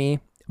with me.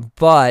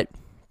 But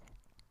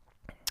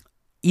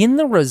in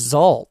the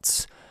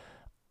results,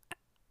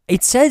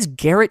 it says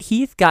Garrett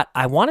Heath got,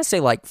 I want to say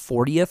like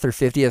 40th or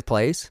 50th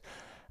place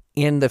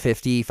in the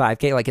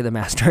 55K, like in the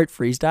Master Art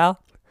Freestyle,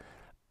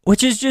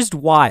 which is just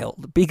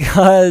wild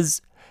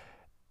because,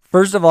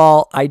 first of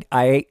all,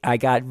 I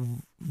got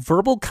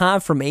verbal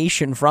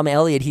confirmation from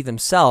Elliot Heath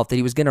himself that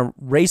he was going to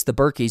race the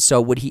Berkey.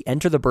 So would he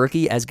enter the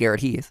Berkey as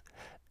Garrett Heath?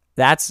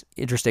 That's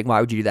interesting.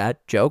 Why would you do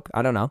that? Joke?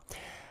 I don't know.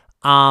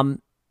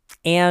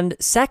 And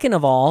second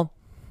of all,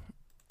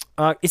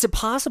 is it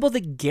possible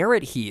that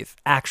Garrett Heath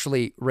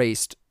actually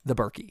raced the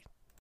Berkey?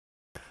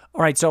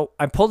 All right, so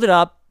I pulled it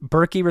up.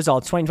 Berkey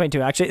results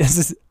 2022. Actually,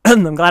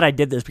 I'm glad I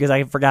did this because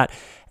I forgot.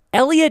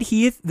 Elliot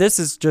Heath,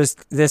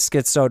 this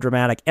gets so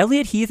dramatic.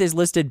 Elliot Heath is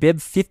listed bib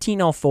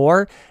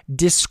 1504,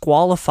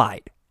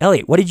 disqualified.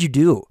 Elliot, what did you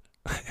do?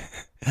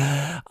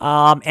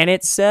 And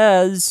it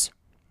says,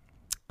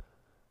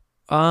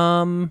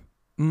 I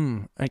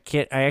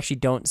actually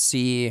don't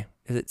see,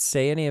 does it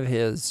say any of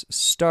his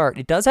start?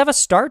 It does have a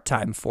start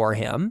time for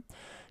him,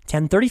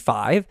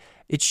 10:35.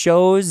 It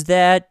shows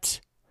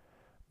that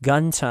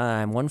gun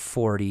time,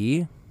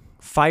 140.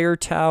 Fire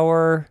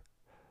tower,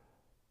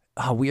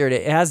 weird.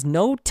 It has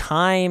no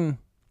time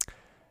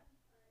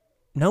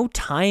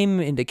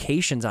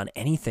indications on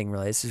anything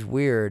really. This is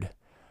weird.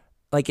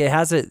 Like it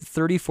has it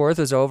 34th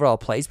as overall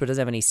place, but it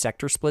doesn't have any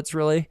sector splits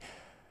really.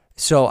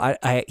 So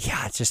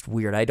it's just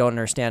weird. I don't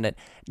understand it.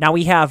 Now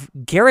we have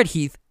Garrett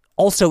Heath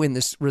also in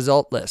this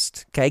result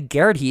list. Okay,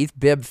 Garrett Heath,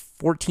 bib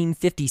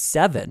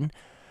 1457,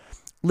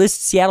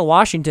 lists Seattle,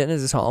 Washington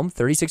as his home.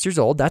 36 years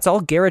old. That's all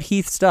Garrett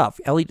Heath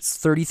stuff. Elliott's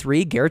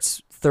 33.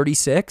 Garrett's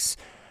 36,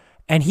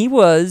 and he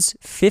was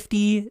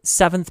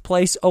 57th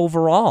place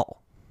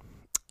overall.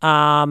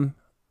 And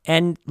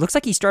looks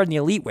like he started in the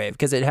elite wave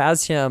because it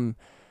has him.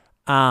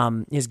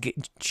 His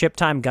chip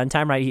time, gun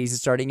time, right? He's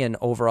starting in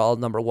overall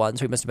number 1,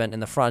 so he must have been in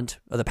the front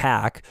of the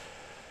pack.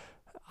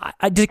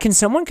 Can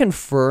someone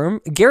confirm?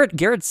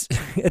 Garrett's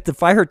at the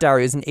Fire Tower.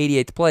 He was in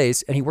 88th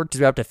place, and he worked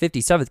his way up to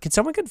 57th. Can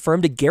someone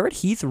confirm? Did Garrett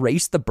Heath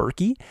race the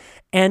Berkey,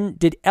 and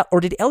did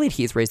Elliott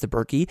Heath race the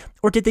Berkey,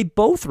 or did they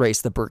both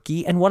race the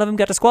Berkey and one of them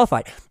got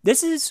disqualified?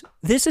 This is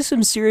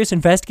some serious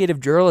investigative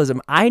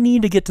journalism. I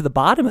need to get to the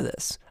bottom of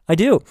this. I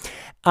do.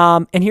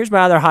 And here's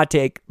my other hot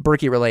take,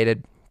 Berkey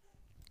related.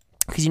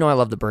 Because I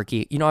love the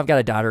Berkey. I've got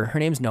a daughter. Her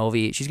name's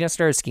Novi. She's going to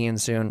start skiing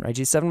soon, right?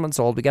 She's 7 months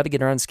old. We got to get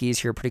her on skis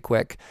here pretty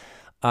quick.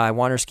 I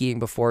want her skiing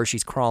before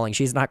she's crawling.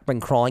 She's not been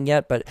crawling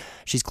yet, but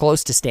she's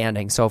close to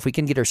standing. So if we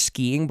can get her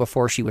skiing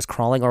before she was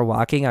crawling or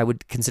walking, I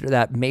would consider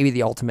that maybe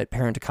the ultimate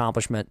parent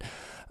accomplishment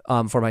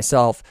for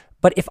myself.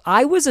 But if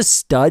I was a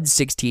stud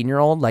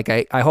 16-year-old, like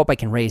I hope I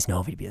can raise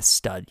Novi to be a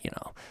stud,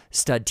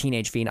 stud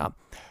teenage phenom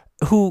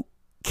who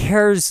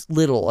cares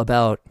little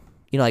about,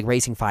 like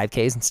racing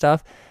 5Ks and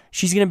stuff.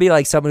 She's going to be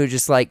like someone who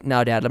just like,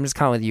 no, Dad, I'm just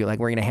coming with you. Like,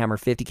 we're going to hammer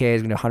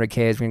 50Ks, we're going to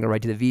 100Ks, we're going to go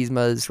right to the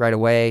Vismas right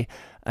away.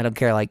 I don't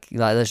care. Like,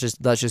 let's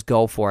just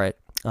go for it.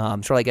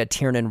 Sort of like a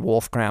Tiernan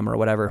Wolfgram or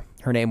whatever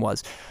her name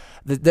was.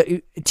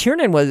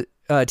 Tiernan was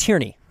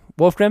Tierney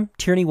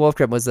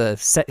Wolfgram was a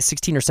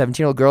 16 or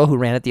 17-year-old girl who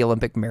ran at the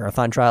Olympic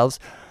marathon trials.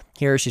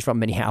 Here, she's from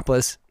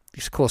Minneapolis.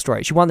 It's a cool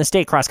story. She won the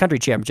state cross-country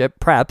championship,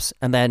 preps,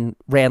 and then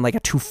ran like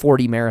a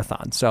 2:40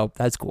 marathon. So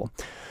that's cool.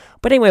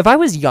 But anyway, if I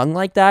was young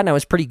like that and I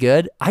was pretty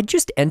good, I'd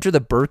just enter the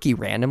Berkey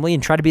randomly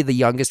and try to be the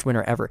youngest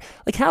winner ever.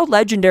 Like, how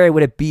legendary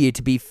would it be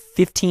to be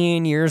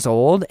 15 years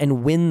old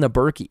and win the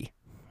Berkey?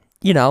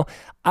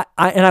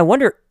 I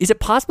wonder, is it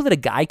possible that a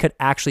guy could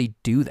actually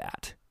do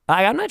that?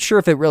 I'm not sure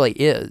if it really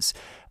is.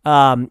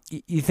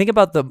 You think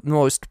about the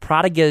most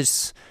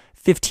prodigious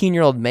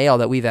 15-year-old male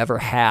that we've ever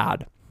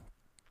had.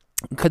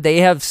 Could they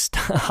have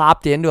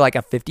hopped into like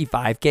a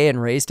 55K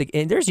and raced?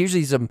 And there's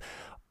usually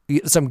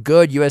some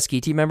good U.S.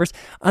 ski team members.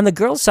 On the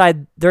girls'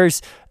 side,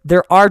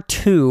 there are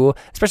two,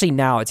 especially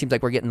now. It seems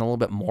like we're getting a little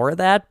bit more of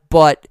that.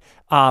 But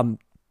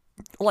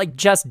like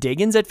Jess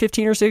Diggins at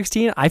 15 or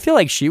 16, I feel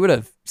like she would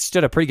have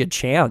stood a pretty good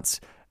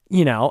chance,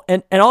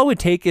 And all it would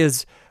take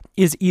is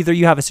either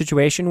you have a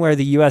situation where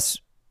the U.S.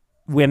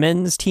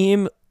 women's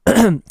team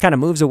kind of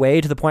moves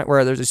away to the point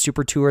where there's a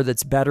super tour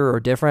that's better or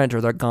different,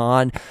 or they're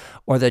gone,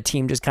 or the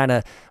team just kind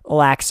of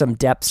lacks some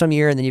depth some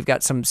year, and then you've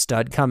got some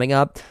stud coming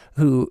up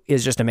who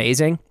is just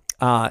amazing.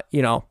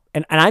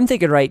 And I'm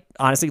thinking, right,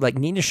 honestly, like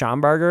Nina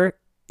Schomburger,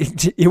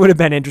 it would have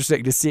been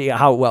interesting to see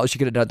how well she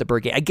could have done at the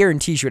Berkey. I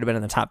guarantee she would have been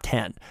in the top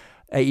 10,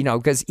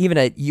 because even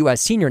at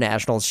U.S. Senior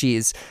Nationals,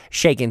 she's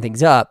shaking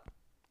things up.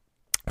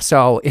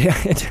 So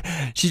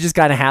she just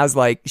kind of has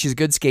she's a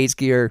good skate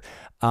skier.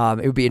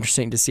 It would be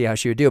interesting to see how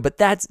she would do. But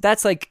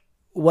that's like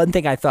one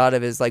thing I thought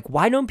of is like,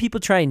 why don't people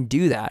try and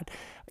do that?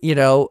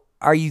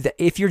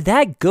 If you're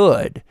that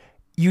good,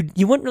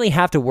 you wouldn't really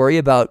have to worry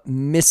about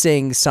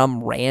missing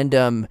some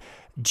random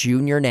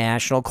junior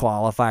national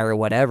qualifier or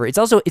whatever. It's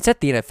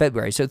at the end of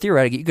February, so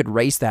theoretically you could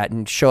race that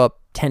and show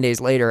up 10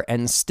 days later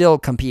and still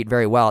compete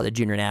very well at the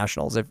junior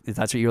nationals if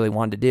that's what you really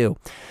wanted to do.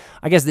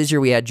 I guess this year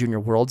we had junior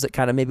worlds that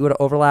kind of maybe would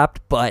have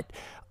overlapped, but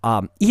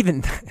I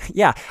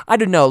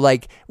don't know.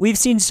 Like, we've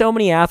seen so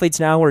many athletes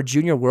now where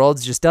junior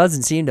worlds just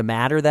doesn't seem to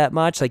matter that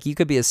much. Like, you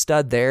could be a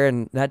stud there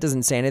and that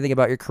doesn't say anything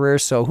about your career.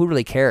 So who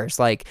really cares?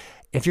 Like,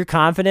 if you're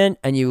confident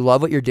and you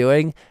love what you're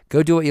doing,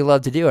 go do what you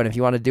love to do. And if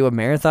you want to do a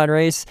marathon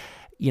race,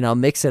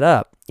 mix it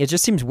up. It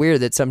just seems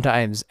weird that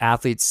sometimes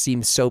athletes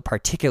seem so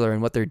particular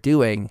in what they're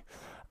doing,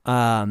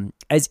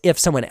 as if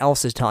someone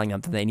else is telling them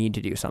that they need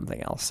to do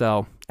something else.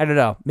 So I don't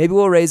know. Maybe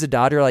we'll raise a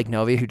daughter like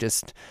Novi who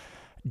just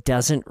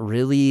doesn't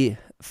really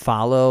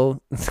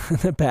follow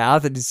the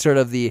path and is sort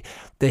of the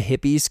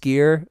hippie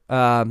skier.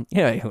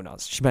 Who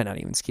knows? She might not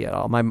even ski at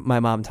all. My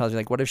mom tells me,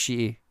 like, what if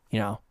she,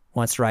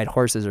 wants to ride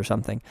horses or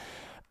something?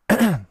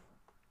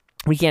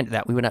 We can't do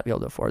that. We would not be able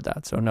to afford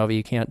that. So Novi,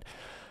 you can't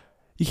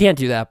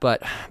do that.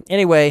 But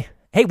anyway,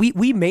 hey,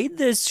 we made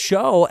this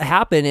show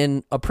happen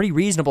in a pretty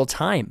reasonable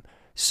time.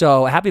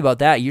 So happy about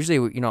that. Usually,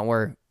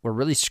 we're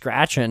really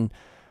scratching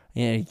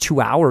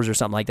 2 hours or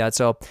something like that.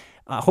 So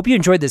I hope you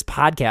enjoyed this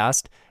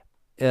podcast.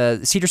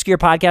 Sederskier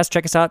podcast.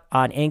 Check us out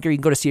on Anchor. You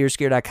can go to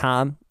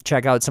sederskier.com.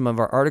 Check out some of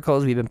our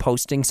articles. We've been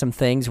posting some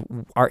things.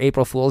 Our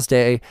April Fool's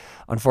Day,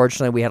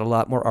 unfortunately, we had a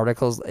lot more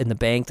articles in the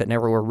bank that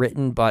never were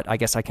written, but I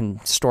guess I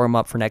can store them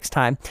up for next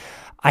time.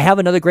 I have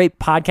another great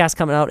podcast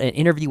coming out, an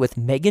interview with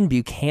Megan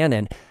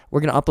Buchanan.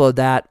 We're going to upload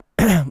that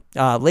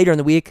later in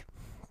the week.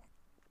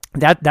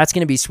 That's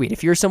going to be sweet.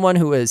 If you're someone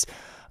who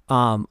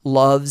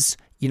loves,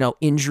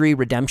 injury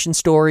redemption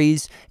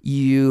stories,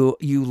 you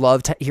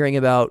love hearing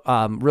about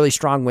really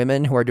strong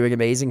women who are doing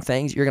amazing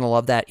things, you're going to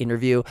love that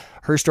interview.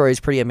 Her story is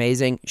pretty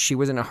amazing. She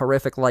was in a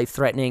horrific,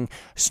 life-threatening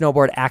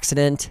snowboard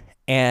accident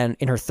and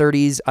in her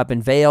 30s up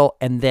in Vail,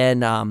 and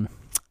then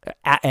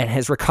and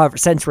has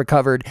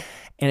recovered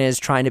and is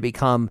trying to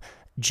become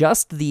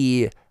just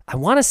the, I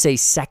want to say,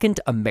 second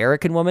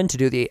American woman to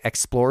do the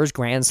Explorers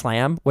Grand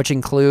Slam, which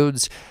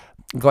includes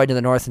going to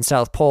the North and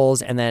South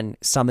Poles and then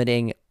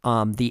summiting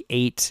the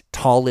 8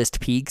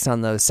 tallest peaks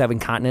on the 7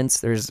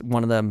 continents. There's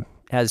one of them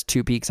has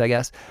 2 peaks, I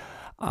guess.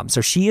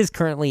 So she is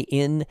currently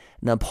in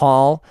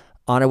Nepal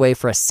on her way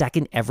for a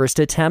second Everest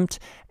attempt.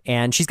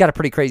 And she's got a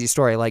pretty crazy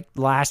story. Like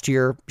last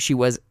year, she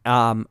was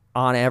on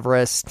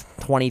Everest,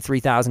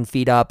 23,000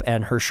 feet up,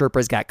 and her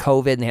Sherpas got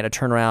COVID and they had to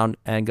turn around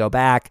and go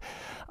back.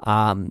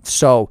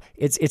 So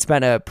it's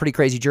been a pretty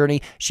crazy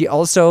journey. She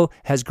also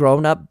has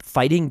grown up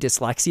fighting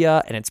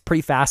dyslexia, and it's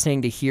pretty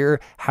fascinating to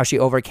hear how she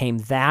overcame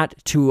that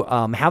to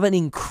have an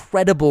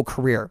incredible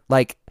career,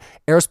 like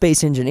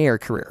aerospace engineer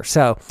career.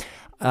 So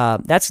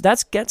that's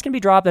gonna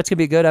be dropped. That's gonna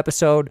be a good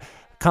episode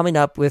coming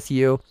up with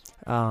you.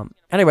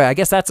 Anyway, I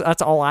guess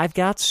that's all I've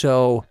got.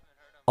 So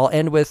I'll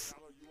end with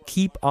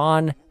keep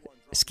on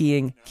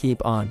skiing,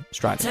 keep on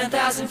striving.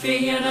 10,000 feet,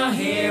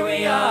 here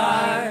we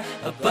are,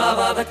 above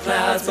all the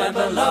clouds, but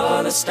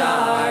below the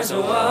stars.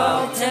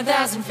 Whoa,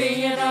 10,000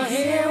 feet,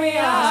 here we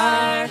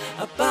are,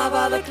 above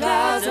all the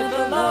clouds and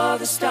below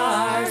the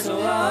stars.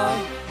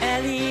 Whoa,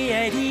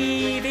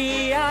 Leadgui,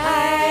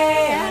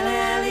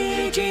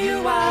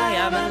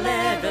 I'm a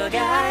level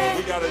guy.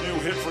 We got a new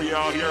hit for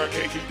y'all here at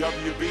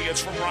KQWB.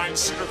 It's from Ryan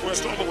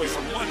Sederskier all the way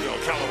from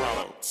Lundville,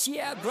 Colorado.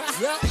 Yeah, bro.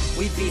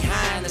 We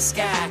behind the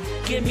sky.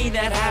 Give me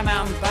that high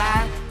mountain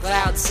pie.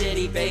 Cloud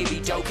City, baby.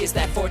 Don't kiss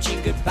that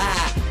fortune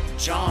goodbye.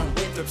 John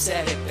Winthrop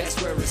said it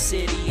best, we're a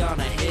city on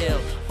a hill.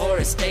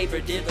 Horace Tabor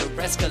did the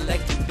rest,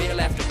 collecting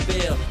bill after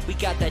bill. We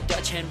got that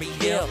Dutch Henry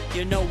Hill,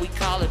 we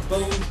call it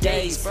boom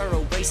days.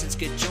 Burrow Racing's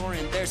good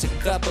jorin', there's a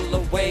couple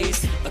of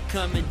ways of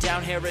coming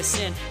down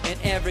Harrison, and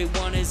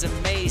everyone is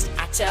amazed.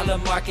 I tell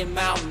them Marking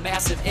Mountain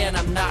massive, and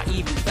I'm not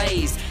even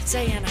phased.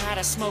 Saying hi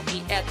to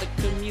Smokey at the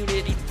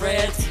community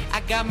threads. I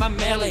got my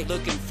melee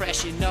looking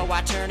fresh,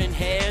 I turning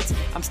heads.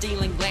 I'm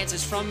stealing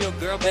glances from your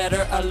girl,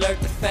 better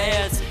alert the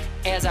feds.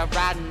 As I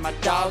ride in my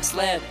dog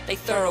sled, they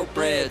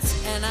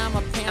thoroughbreds. And I'm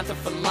a panther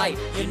for life,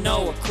 a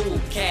cool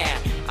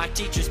cat. Our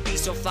teachers be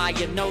so fly,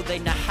 they know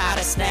how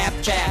to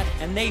Snapchat.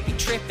 And they be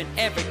tripping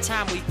every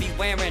time we be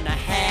wearing a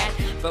hat.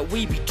 But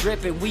we be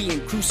dripping, we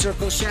in crew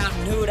circles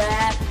shouting who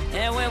dat.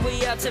 And when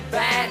we up to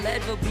bat,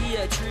 Leadville be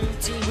a true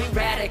team. We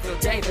radical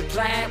David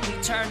Platt, we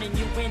turning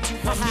you into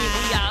a meme.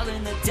 We all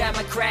in the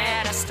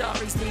Democrat, our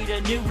stories need a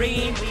new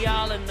ream. We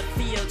all in the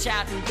field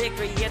shouting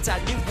victory, it's our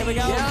new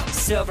theme.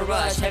 Silver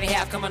Rush, heavy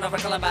half coming over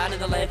Columbine in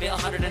the Leadville,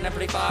 100 and I'm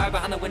pretty far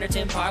behind the winter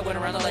Tim Parr. Went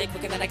around the lake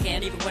quicker than I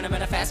can, even when I'm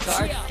in a fast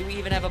car. Do we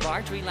even have a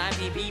bar? Tree Line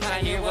PB,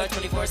 Pioneer Wood,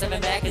 24/7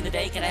 back in the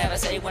day. Can I have a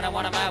say when I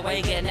want on my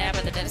way? Get a nap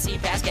at the Tennessee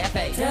Pass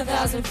Cafe.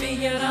 10,000 feet,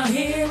 here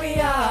we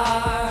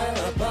are,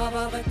 above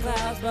all the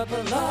clouds, but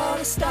below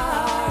the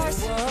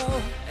stars.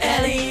 Whoa,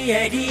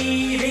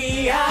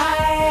 Leadgui,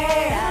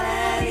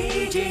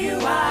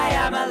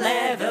 I'm a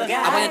level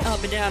guy. I went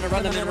up and down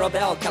around the Mineral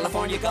Belt,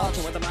 California Gulch,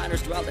 and where the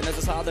miners dwelt. And as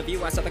I saw the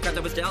view, I saw the cut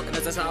that was dealt. And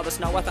as I saw the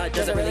snow, I thought,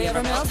 does it really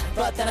ever melt?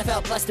 But then I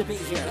felt blessed to be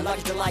here, and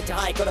lucky to like to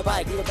hike or to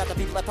bike. We look at the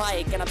people at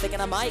Pike, and I'm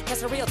thinking I might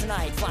catch a reel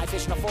tonight. Fly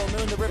fishing a full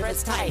moon, the river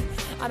is tight.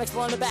 I'm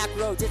exploring the back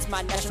roads, it's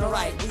my national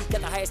right. We've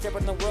got the highest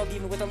airport in the world,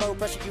 even with a low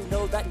pressure. You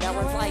know that now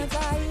we're in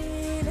flight.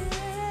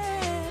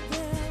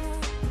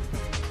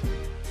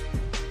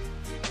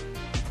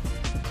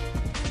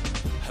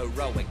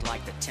 Heroic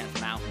like the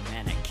 10th mountain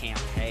men at Camp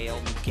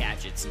Hale. New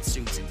gadgets and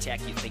suits and tech,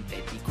 you think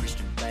they'd be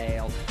Christian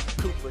Bale.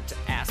 Cooper to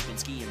Aspen,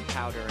 skiing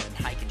powder and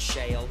hiking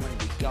shale. When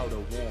we go to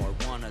war,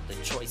 one of the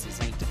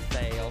choices ain't to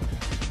fail.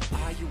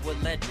 Are you a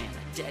lead man,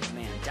 a dead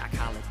man, Doc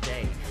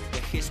Holliday? The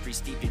history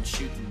steeped in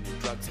shooting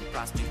and drugs and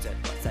prostitutes at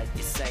what's that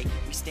you say?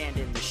 We stand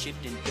in the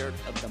shifting dirt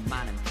of the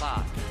mining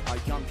plot. Our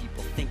young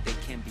people think they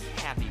can be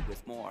happy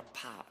with more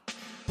pop.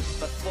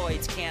 But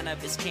Floyd's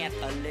cannabis can't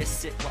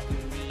elicit what we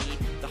need.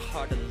 The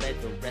heart of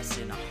Leadville rests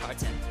in our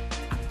hearts, and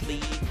I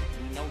plead.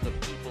 We know the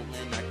people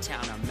in our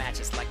town are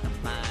matches like the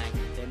mine.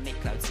 They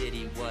make Cloud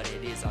City what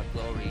it is, our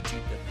glory to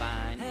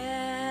define.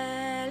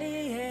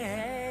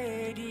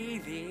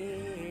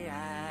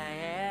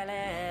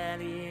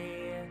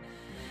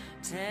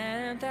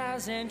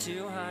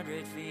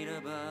 10,200 feet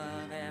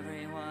above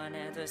everyone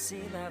at the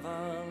sea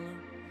level.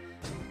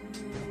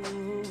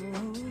 Ooh,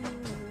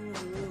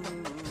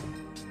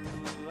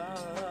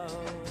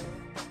 oh.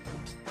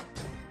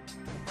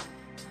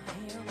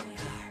 Here we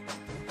are,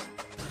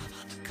 above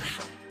all the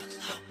cloud,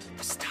 below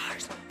the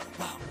stars.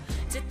 Whoa,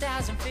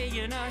 10,000 feet,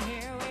 here we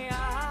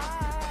are.